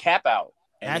voted Cap out.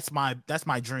 That's my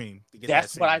dream.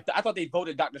 That's what I thought they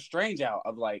voted Doctor Strange out.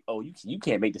 Of like, oh, you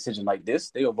can't make decisions like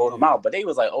this. They will vote him out. But they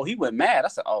was like, oh, he went mad. I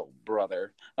said, oh,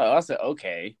 brother. I said,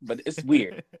 okay, but it's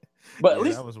weird. But at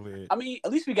least that was weird. I mean,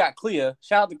 at least we got Clea.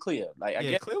 Shout out to Clea. Like, I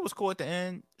guess Clea was cool at the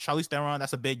end. Charlize Theron,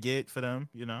 that's a big get for them.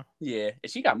 You know. Yeah,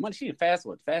 and she got money. She Fast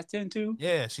 10 too.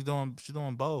 Yeah, she's doing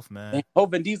both, man. And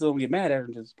hope Vin Diesel don't get mad at her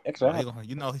and just extra.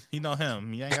 You know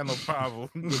him. He ain't got no problem.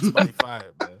 Somebody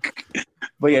fired, man.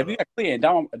 But yeah, we got Clea and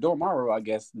Dormammu, I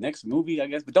guess, next movie, I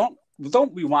guess. But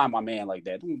don't rewind my man like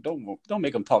that. Don't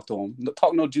make him talk to him.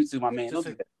 Talk no jutsu, my man. Just don't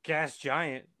do that. Gas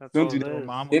giant. That's don't all do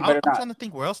that. I'm trying to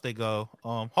think where else they go.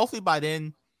 Hopefully by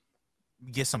then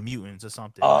we get some mutants or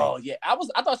something. Oh yeah, I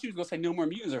thought she was gonna say no more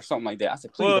mutants or something like that. I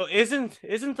said, please. Well,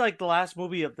 isn't like the last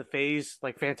movie of the Phase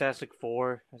like Fantastic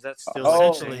Four? Is that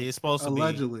still essentially it's supposed to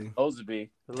allegedly. be? Supposed to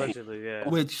be. Allegedly, yeah.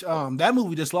 Which that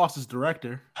movie just lost its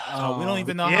director. We don't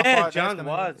even know how far John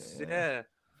Watts. Yeah.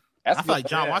 I feel like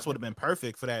John Watts would have been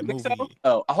perfect for that movie. So?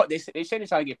 Oh, I hope they said they're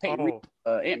trying to get paid.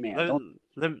 Ant-Man.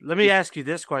 Let me ask you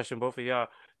this question, both of y'all.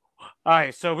 All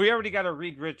right, so we already got a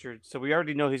Reed Richards, so we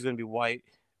already know he's going to be white.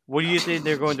 What do you think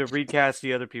they're going to recast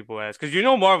the other people as? Because you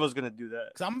know Marvel's going to do that.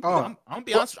 I'm going to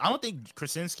be honest. I don't think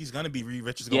Krasinski's going to be Reed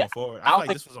Richards going forward. I feel like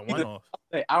this was a one-off.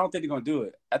 I don't think they're going to do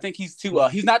it. I think he's too.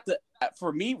 He's not the.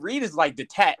 For me, Reed is like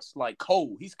detached, like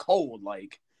cold. He's cold.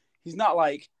 Like he's not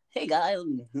like, hey guys.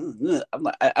 I'm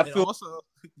like, I feel. Also,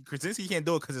 Krasinski can't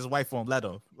do it because his wife won't let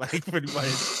him. Like pretty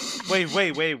much.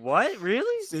 Wait. What?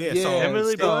 Really? So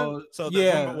Emily Blunt. So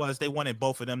the rumor was they wanted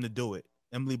both of them to do it.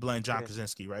 Emily Blunt and John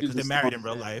Krasinski, right? Because they're married in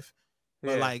real life.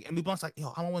 But like Emily Blunt's like,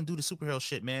 yo, I don't want to do the superhero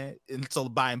shit, man. And so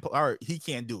by art, he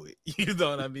can't do it. You know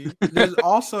what I mean? There's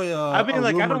also I mean,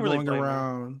 like, I don't really going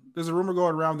around. There's a rumor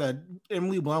going around that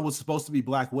Emily Blunt was supposed to be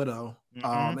Black Widow,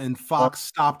 and Fox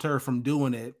stopped her from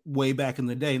doing it way back in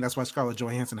the day, and that's why Scarlett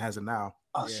Johansson has it now.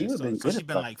 Oh, she would have been good. She's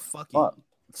been like, fuck it.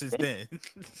 Since then.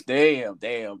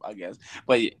 damn, I guess.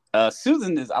 But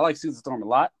Susan I like Susan Storm a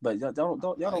lot, but y'all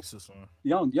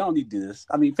don't need to do this.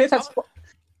 I mean, Fantastic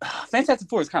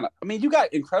Four is kind of. I mean, you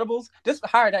got Incredibles. Just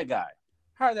hire that guy.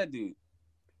 Hire that dude.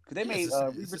 Because they made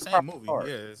it's the same movie. Part.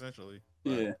 Yeah, essentially.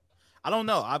 Yeah. I don't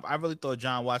know. I really thought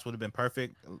John Watts would have been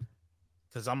perfect.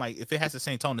 Because I'm like, if it has the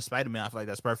same tone as Spider-Man, I feel like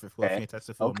that's perfect for a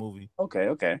Fantastic Four movie. Okay.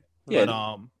 Yeah. But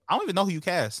I don't even know who you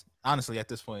cast, honestly, at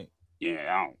this point.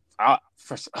 Yeah, I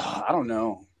don't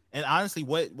know. And honestly,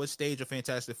 what stage of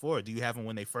Fantastic Four do you have them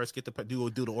when they first get to do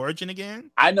the origin again?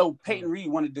 I know Peyton Reed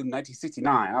wanted to do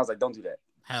 1969. I was like, don't do that.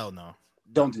 Hell no.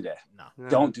 Don't do that. No.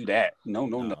 Don't do that. No.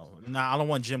 Nah, I don't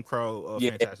want Jim Crow of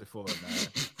Fantastic Four,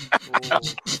 man.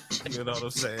 You know what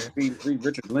I'm saying? Reed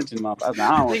Richards lynching my. I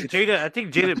think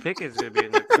Jada Pickett's gonna be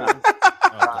in there.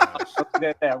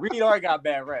 Reed already got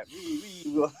bad rap.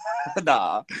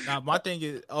 Nah. My thing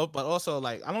is, but also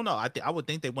like I don't know. I would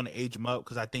think they want to age him up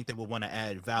because I think they would want to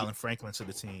add Val and Franklin to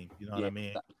the team. You know what I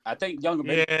mean? I think Young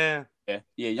Avengers. Yeah.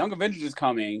 Young Avengers is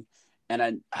coming,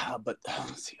 and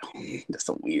that's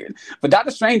so weird. But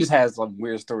Doctor Strange just has some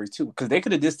weird stories too because they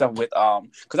could have did stuff with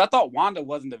because I thought Wanda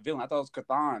wasn't the villain. I thought it was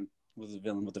Cthulhu was the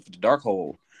villain with the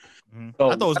Darkhold. So,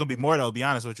 I thought it was gonna be more though. To be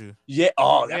honest with you. Yeah.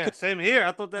 Same here.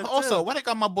 I thought that. Also, why they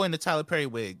got my boy in the Tyler Perry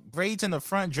wig? Braids in the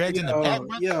front, dreads in the back.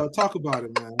 Yeah, talk about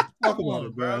it, man. Talk about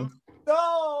it, bro.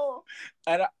 No.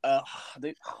 And I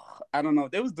don't know.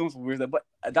 They was doing some weird stuff, but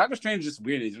Doctor Strange is just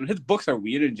weird. His books are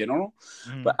weird in general,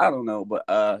 but I don't know. But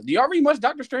do y'all read much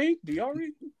Doctor Strange? Do y'all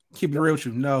read? Keep it real with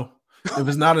you. No. If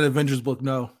it's not an Avengers book,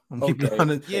 no. I'm keeping it. I'm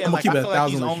gonna keep it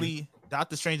 1,000.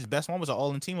 Doctor Strange's best one was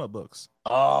all in team up books.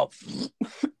 Oh,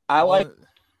 I like.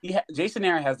 Jason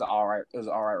Aaron has all right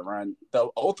run. The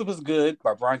Ultra was good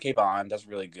by Brian K. Vaughan. That's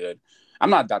really good. I'm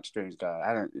not a Doctor Strange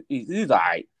guy. He's all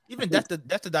right. Even that's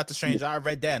the Doctor Strange. I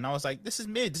read that and I was like, this is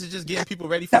mid. This is just getting people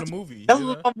ready for the movie. That's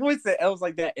what my voice said. I was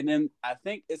like that, and then I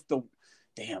think it's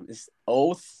it's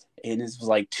Oath, and it's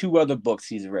like 2 other books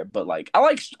he's read. But like, I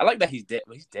like that he's dead.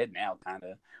 Well, he's dead now, kind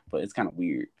of. But it's kind of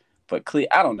weird. But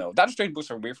I don't know. Doctor Strange books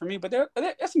are weird for me, but there's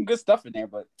some good stuff in there.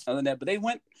 But other than that, they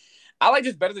went. I like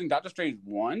this better than Doctor Strange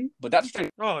 1, but Doctor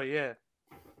Strange. Oh yeah.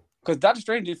 Because Doctor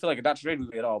Strange didn't feel like a Doctor Strange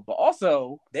movie at all. But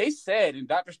also, they said in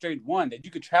Doctor Strange 1 that you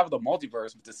could travel the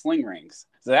multiverse with the sling rings.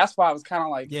 So that's why I was kind of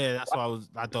like... Yeah, that's why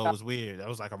I thought it was weird. That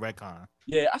was like a retcon.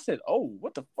 Yeah, I said, oh,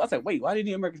 what the... I said, wait, why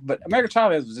didn't America... But America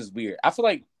Chavez was just weird. I feel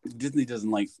like Disney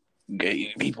doesn't like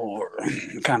gay people or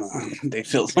kind of... They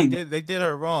feel something. They did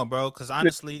her wrong, bro. Because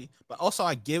honestly... But also,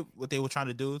 I get what they were trying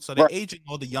to do. So they're aging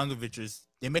all the younger bitches.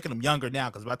 They're making them younger now.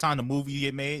 Because by the time the movie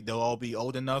get made, they'll all be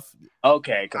old enough.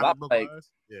 Okay, because I'm like...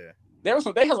 Yeah. They have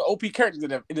some OP characters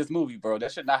in this movie, bro.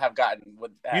 That should not have gotten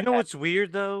what. You know what's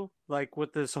weird though? Like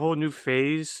with this whole new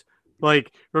phase,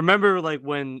 like remember like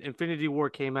when Infinity War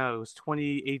came out, it was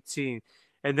 2018,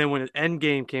 and then when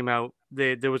Endgame came out,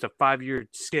 there was a 5-year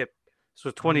skip.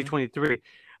 So 2023.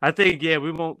 I think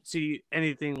we won't see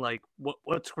anything like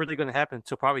what's really going to happen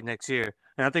until probably next year,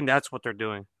 and I think that's what they're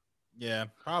doing. Yeah,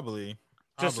 probably.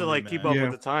 Just to like keep up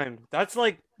with the time. That's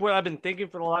like what I've been thinking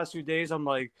for the last few days. I'm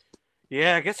like.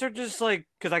 Yeah, I guess they're just like,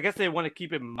 because I guess they want to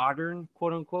keep it modern,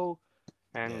 quote unquote.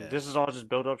 And this is all just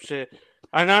build up shit.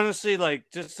 And honestly, like,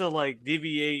 just to like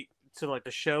deviate to like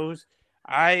the shows,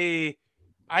 I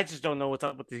just don't know what's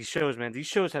up with these shows, man. These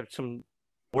shows have some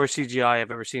worst CGI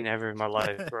I've ever seen in my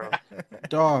life, bro.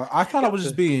 Dog, I thought I was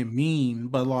just being mean,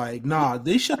 but like, nah,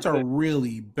 these shits are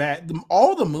really bad.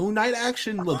 All the Moon Knight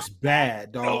action looks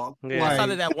bad, dog. Yeah. Like, outside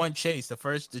of that one chase,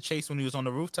 the chase when he was on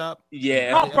the rooftop.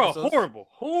 Yeah. Oh, bro, horrible,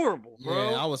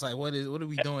 bro. Yeah, I was like, what are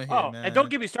we doing here, man? And don't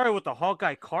get me started with the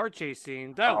Hawkeye car chase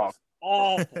scene. That was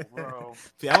awful, bro.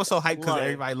 See, I was so hyped because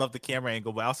everybody loved the camera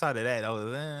angle, but outside of that, I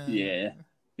was yeah.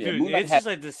 Dude, it's just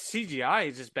like the CGI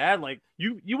is just bad. Like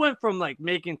you went from like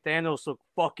making Thanos look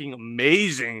fucking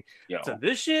amazing to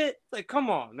this shit. Like, come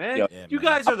on, man. You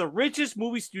guys are the richest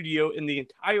movie studio in the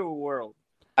entire world.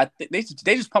 I think they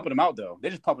just pumping them out though. They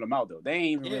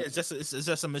ain't. Yeah, it's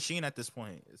just a machine at this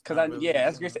point. Because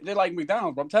that's great. They're like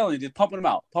McDonald's. Bro. I'm telling you, just pumping them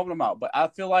out. But I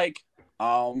feel like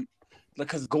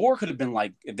because Gore could have been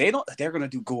like, if they're gonna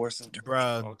do Gore. So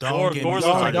bro, don't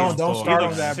start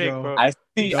on that, bro. I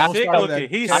see.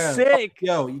 He's sick.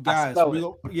 Yo, you guys,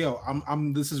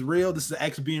 this is real. This is the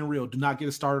X being real. Do not get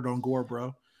us started on Gore,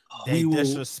 bro. They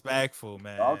disrespectful,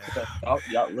 man.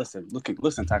 Y'all listen.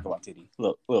 Talk about titty.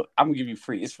 Look. I'm gonna give you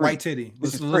free. It's free. White titty.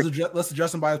 Let's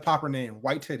address him by his proper name.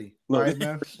 White titty. Look, right,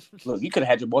 man. Look, you could have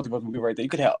had your multiverse movie right there. You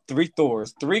could have 3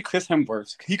 Thors, 3 Chris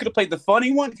Hemsworths. He could have played the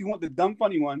funny one if you want the dumb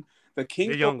funny one. The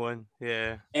young one,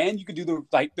 yeah. And you could do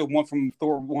the one from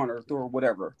Thor 1 or Thor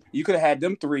whatever. You could have had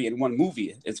them 3 in one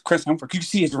movie. It's Chris Hemsworth. You can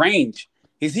see his range.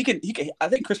 He can. I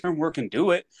think Chris Hemsworth can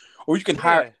do it. Or you can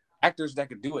hire actors that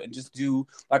could do it and just do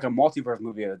like a multiverse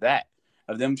movie of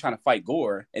them trying to fight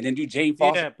Gore, and then do Jane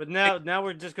Foster. Yeah, but now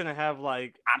we're just gonna have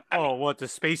like, the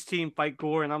space team fight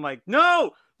Gore, and I'm like,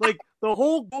 no, like the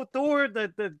whole Thor,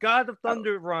 the God of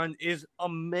Thunder run is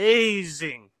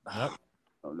amazing. Yep.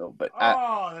 I don't know, but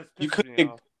you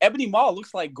could. Ebony Maw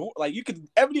looks like Gore. Like you could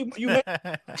he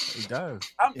does.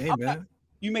 Man.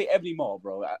 You made Ebony Maw,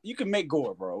 bro. You can make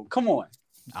Gore, bro. Come on.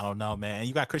 I don't know, man.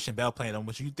 You got Christian Bale playing him,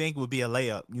 which you think would be a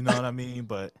layup. You know what I mean?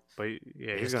 But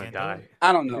yeah, he's gonna die.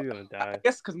 I don't know. He's gonna die. I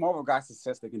guess because Marvel got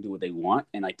success, they can do what they want,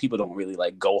 and like people don't really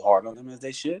like go hard on them as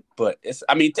they should. But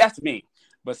that's me.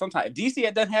 But sometimes if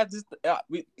DC doesn't have this,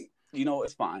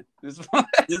 it's fine. It's fine.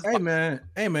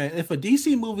 Hey man, if a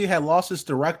DC movie had lost its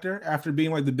director after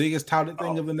being like the biggest touted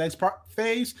thing of the next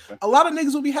phase, a lot of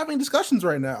niggas will be having discussions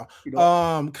right now.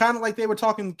 Kind of like they were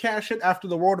talking cash shit after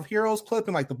the World of Heroes clip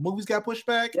and like the movies got pushed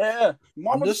back. Yeah,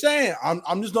 I'm just saying.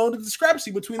 I'm just knowing the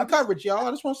discrepancy between the coverage, y'all. I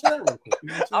just want to say that real quick. You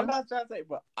know I'm not trying to say,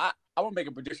 but I'm gonna make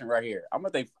a prediction right here. I'm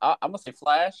gonna say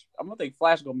Flash. I'm gonna think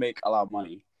Flash gonna make a lot of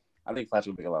money. I think Flash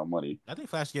will make a lot of money. I think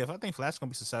Flash is gonna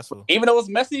be succcessful. Even though it's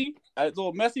messy, a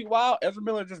little messy. Wow, Ezra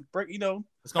Miller just break.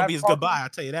 It's gonna be his goodbye. I'll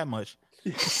tell you that much.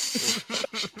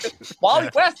 Wally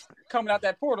West coming out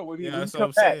that portal with you. That's what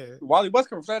I'm saying. Wally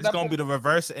West coming. It's gonna be the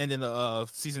reverse ending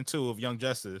of season 2 of Young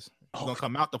Justice. He's gonna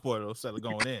come out the portal instead of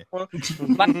going in.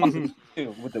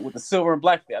 with the silver and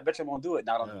black. I bet you won't do it.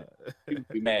 Now people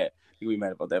be mad. You be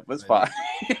mad about that, but it's fine.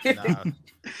 Nah.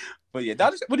 But yeah,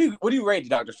 what do you rate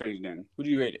Doctor Strange then? Who do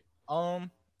you rate it?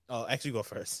 Actually, go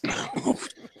first.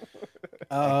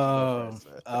 I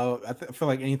feel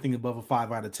like anything above a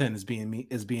 5 out of 10 is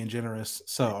being generous.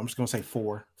 So I'm just gonna say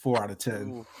 4 out of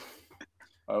 10.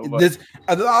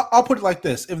 I'll put it like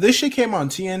this: if this shit came on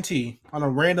TNT on a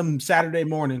random Saturday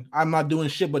morning, I'm not doing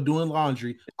shit but doing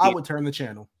laundry, I would turn the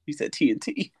channel. You said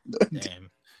TNT. Damn.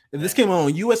 If this came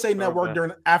on USA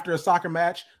Network after a soccer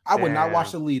match, I would not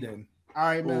watch the lead-in. All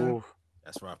right, man. Ooh.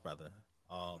 That's rough, brother.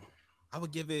 I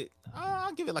would give it.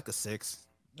 I'll give it like a 6.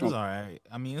 It was all right.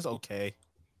 I mean, it's okay.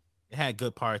 It had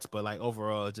good parts, but like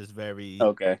overall, it's just very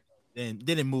okay.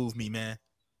 Didn't move me, man.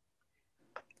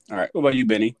 All right. What about you,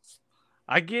 Benny?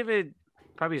 I give it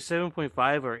probably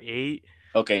 7.5 or 8.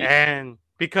 Okay. And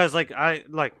because like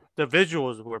the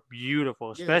visuals were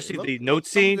beautiful, especially the note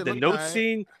scene. The note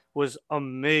scene was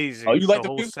amazing. Oh, you like the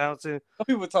the whole sound scene? Some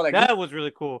people talk that was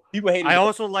really cool. People hated I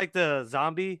also like the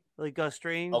zombie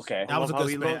Strange. Okay. That was a good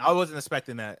spin. I wasn't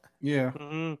expecting that. Yeah.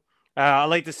 Mm-hmm. I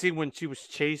like the scene when she was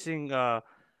chasing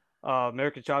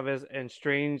American Chavez and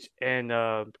Strange and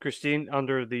Christine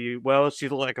under the well. She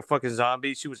looked like a fucking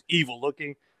zombie. She was evil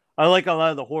looking. I like a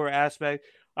lot of the horror aspect.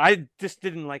 I just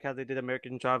didn't like how they did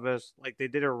American Chavez. Like they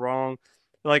did her wrong.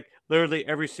 Like literally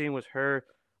every scene was her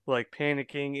like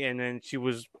panicking, and then she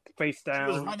was face down.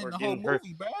 She was running the whole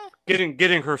movie, bro.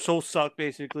 Getting her soul sucked,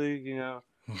 basically. You know.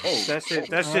 Oh, that's it.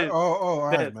 That's it. All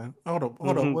right, man. Hold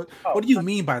on. What do you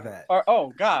mean by that?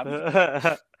 Oh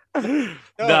God.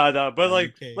 No, but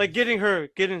like getting her,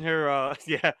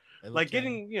 yeah, like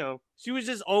getting, she was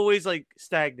just always like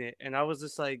stagnant, and I was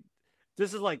just like,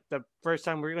 this is like the first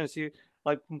time we're gonna see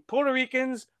like Puerto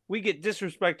Ricans, we get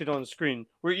disrespected on the screen.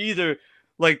 We're either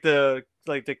like the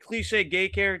cliche gay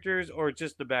characters or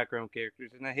just the background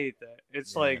characters, and I hate that.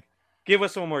 It's like give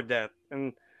us some more depth,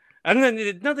 and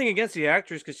then nothing against the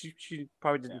actress because she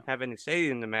probably didn't have any say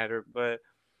in the matter, but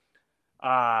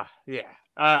yeah.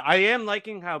 I am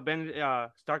liking how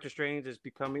Doctor Strange is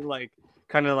becoming like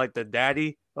kind of like the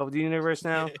daddy of the universe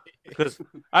now, because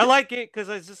I like it because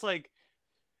it's just like,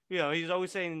 he's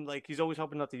always saying like he's always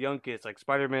helping out the young kids like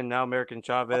Spider-Man, now American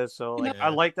Chavez, so like I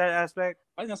like that aspect.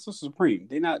 I think that's Sorcerer Supreme.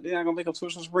 They're not gonna make up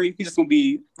Sorcerer Supreme. He's just gonna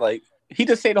be like he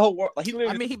just say the whole world. Like he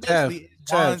literally. I mean, he basically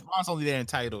Juan's only there in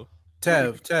title.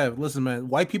 Tev, listen, man.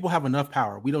 White people have enough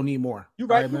power. We don't need more. You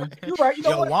right, man. You right. You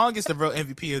know what? Wong is the real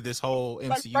MVP of this whole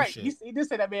MCU shit. He did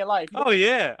say that man life. Oh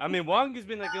yeah, I mean Wong has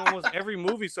been like in almost every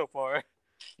movie so far.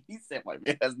 He said white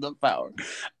man has enough power.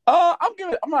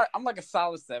 I'm like a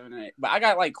solid 7 or 8, but I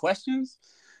got like questions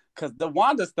because the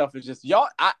Wanda stuff is just y'all.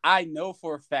 I know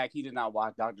for a fact he did not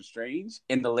watch Doctor Strange,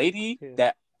 and the lady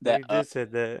that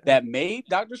made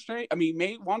Doctor Strange,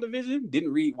 made WandaVision,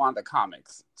 didn't read Wanda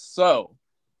comics, so.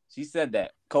 She said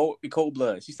that cold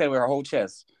blood. She said it with her whole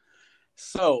chest.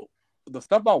 So the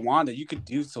stuff about Wanda, you could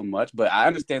do so much, but I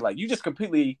understand like you just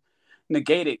completely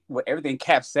negated what everything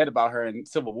Cap said about her in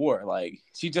Civil War. Like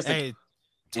she just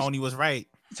Tony was right.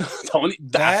 Tony,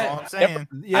 that's all I'm saying.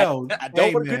 Yo, I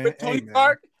don't want to agree with Tony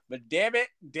Stark, but damn it,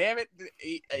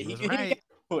 he right.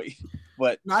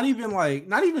 But not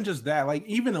even just that. Like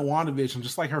even in WandaVision,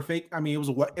 just like her fake. I mean, it was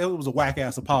a whack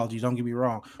ass apology. Don't get me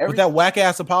wrong. But that whack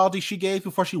ass apology she gave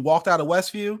before she walked out of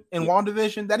Westview in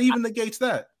WandaVision, that even negates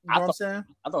that. You know what I'm saying?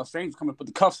 I thought Strange was coming to put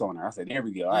the cuffs on her. I said, "There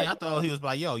we go." All right. I thought he was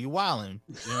like, "Yo, you wilding."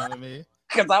 You know what I mean?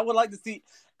 Because I would like to see.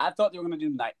 I thought they were gonna do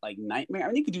Nightmare. I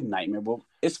mean, you could do Nightmare, but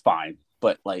it's fine.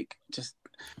 But like, just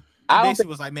I basically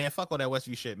was like, "Man, fuck all that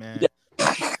Westview shit, man." Yeah.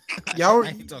 Y'all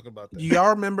talk about that. Y'all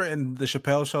remember in the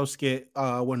Chappelle Show skit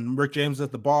when Rick James was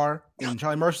at the bar and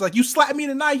Charlie Murphy's like, "You slapped me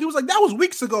tonight." He was like, "That was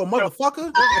weeks ago,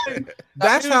 motherfucker."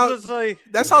 that's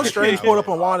how Strange pulled up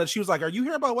on Wanda. She was like, "Are you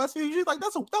here about Westview?" She's like,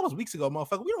 that was weeks ago,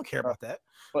 motherfucker. We don't care about that.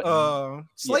 But,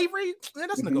 slavery, man,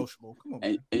 that's negotiable. Come on,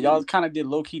 and y'all kind of did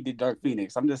low key did Dark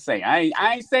Phoenix. I'm just saying, I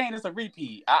ain't saying it's a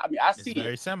repeat. I see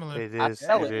very similar. It is. I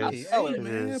sell it.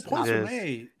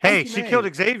 Man. Hey, she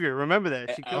killed Xavier. Remember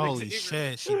that? She killed Holy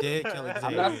shit, she did kill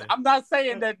Xavier. I'm not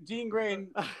saying that Jean Grey and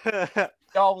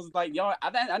y'all was like y'all.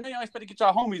 I know y'all expect to get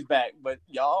y'all homies back, but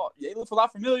y'all they look a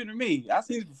lot familiar to me. I've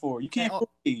seen this before. You can't fool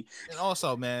me. And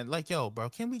also, man, like yo, bro,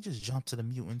 can we just jump to the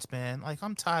mutants, man? Like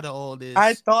I'm tired of all this.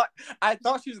 I thought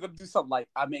she was gonna do something like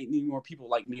I may need more people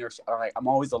like me, or like I'm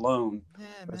always alone,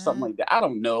 or something like that. I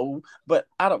don't know, but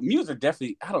music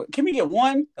definitely. Can we get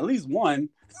one? At least one.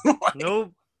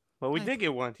 Nope. Well, we did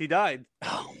get one. He died.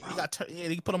 Oh,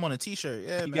 they put him on a T-shirt.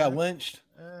 Yeah, he got lynched.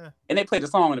 And they played the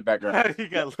song in the background. He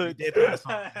got lynched.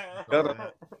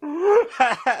 But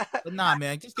nah,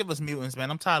 man, just give us mutants,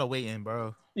 man. I'm tired of waiting,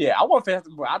 bro. Yeah, I want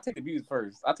Fantastic Four. I'll take the music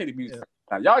first. First.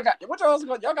 Y'all got what y'all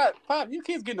got? Y'all got 5. You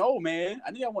kids getting old, man. I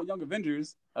know y'all want Young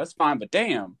Avengers. That's fine, but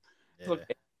damn,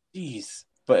 jeez.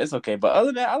 But it's okay. But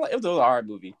other than that, it was an alright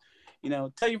movie.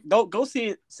 Tell you go see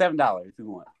it $7 if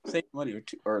you want. Save money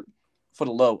or for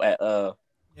the low at go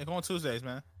on Tuesdays,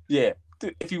 man. Yeah,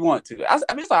 if you want to. I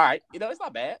mean, it's all right. It's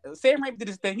not bad. Sam Raimi did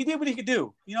his thing. He did what he could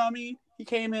do. You know what I mean? He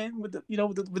came in with the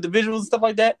with the visuals and stuff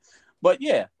like that. But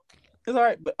yeah, it's all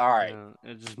right. But all right.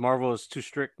 It's just Marvel is too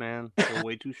strict, man. They're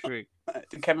way too strict.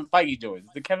 The Kevin Feige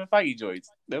joints. The Kevin Feige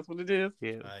joints. That's what it is.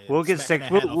 Yeah, Yeah. we'll get sick.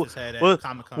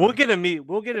 We'll get a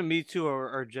Me Too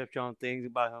or Jeff John things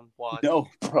about him. Watch. No,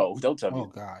 bro, don't tell me. Oh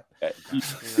God.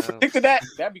 Stick to that.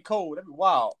 That'd be cold. That'd be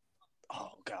wild.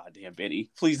 Oh God damn,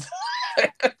 Benny. Please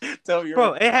tell me.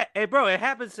 Bro, it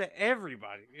happens to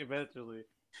everybody eventually.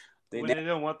 They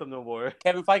don't want them no more.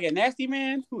 Kevin Feige, a nasty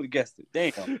man? Who would have guessed it?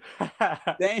 Damn.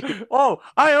 Damn. Oh,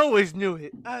 I always knew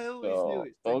it. I always knew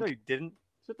it. Okay. No, you didn't.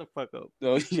 Shut the fuck up.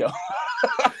 Oh, yo.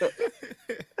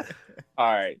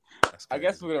 All right. I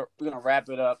guess we're gonna wrap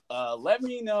it up. Let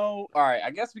me know. All right.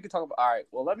 I guess we could talk about. All right.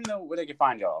 Well, let me know where they can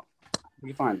find y'all. We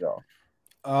can find y'all.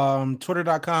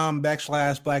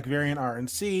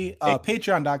 Twitter.com/BlackVariantRNC,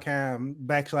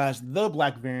 Patreon.com/The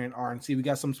Black Variant RNC. We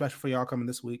got something special for y'all coming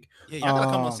this week. Yeah, y'all gotta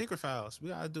come on Secret Files. We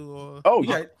gotta do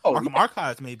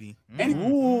archives maybe. Figure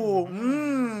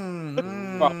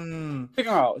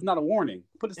out. It's not a warning.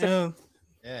 Put it.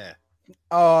 Yeah.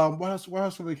 Where else where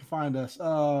they can find us?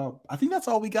 I think that's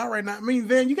all we got right now. I mean,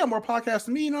 Van, you got more podcasts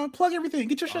than me. Plug everything.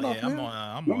 Get your shit off, man.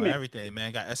 I'm on everything,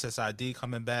 man. Got SSID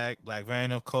coming back. Black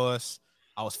Variant, of course.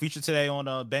 I was featured today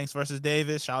on Banks versus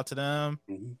Davis. Shout out to them.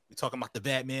 We're talking about the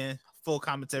Batman full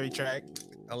commentary track.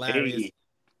 Hilarious. Hey.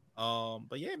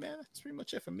 But yeah, man, that's pretty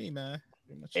much it for me, man.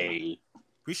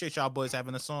 Appreciate y'all boys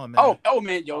having us on, man. Oh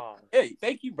man, yo. Hey,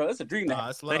 thank you, bro. It's a dream.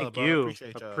 It's love, thank bro. you.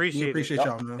 Appreciate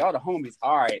y'all, man. Y'all the homies.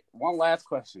 All right. One last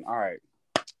question. All right.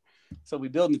 So we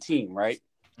building a team, right?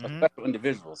 Special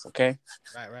individuals, okay?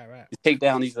 Right. To take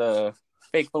down these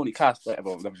fake phony cosplay.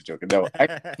 I'm just joking. No.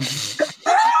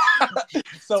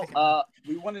 So I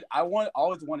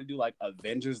always want to do like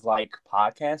Avengers like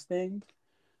podcast thing.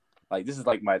 Like this is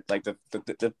like my the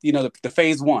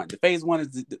phase one. The phase one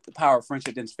is the power of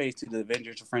friendship. Then phase two, the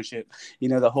Avengers of friendship.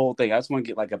 The whole thing. I just want to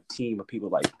get like a team of people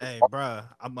like. Hey, bro,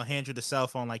 I'm gonna hand you the cell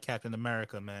phone like Captain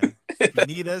America, man. If you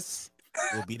need us,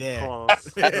 we'll be there.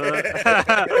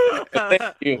 Thank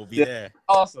you. We'll be there.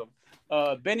 Awesome.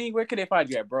 Benny, where can they find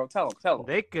you at, bro? Tell them.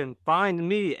 They can find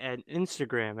me at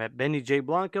Instagram at Benny J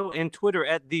Blanco and Twitter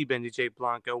at the Benny J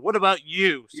Blanco. What about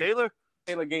you, Sailor?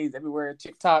 Sailor Games everywhere.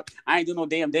 TikTok. I ain't doing no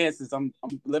damn dances. I'm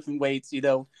lifting weights.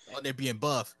 Oh, they're being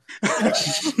buff. Trying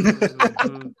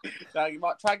to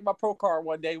get my pro card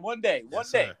one day.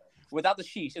 Sir. Without the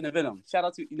sheesh and the venom. Shout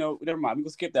out to never mind. We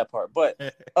gonna skip that part. But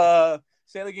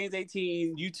Sailor Games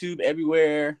 18, YouTube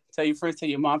everywhere. Tell your friends, tell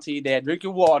your mom, tell your dad. Drink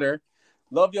your water.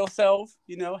 Love yourself,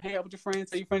 hang out with your friends.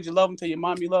 Tell your friends you love them. Tell your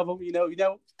mom you love them.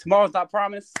 Tomorrow's not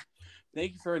promised.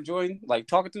 Thank you for enjoying,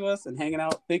 talking to us and hanging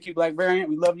out. Thank you, Black Variant.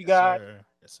 We love you guys.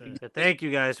 Yes, sir. Thank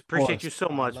you, guys. Appreciate you so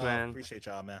much, man. Appreciate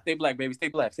y'all, man. Stay black, baby. Stay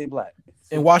black. Stay black.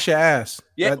 And wash your ass.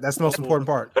 Yeah, that's the most important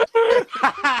part.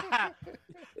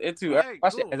 It too.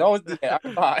 Wash it. As always, do that.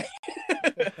 Bye.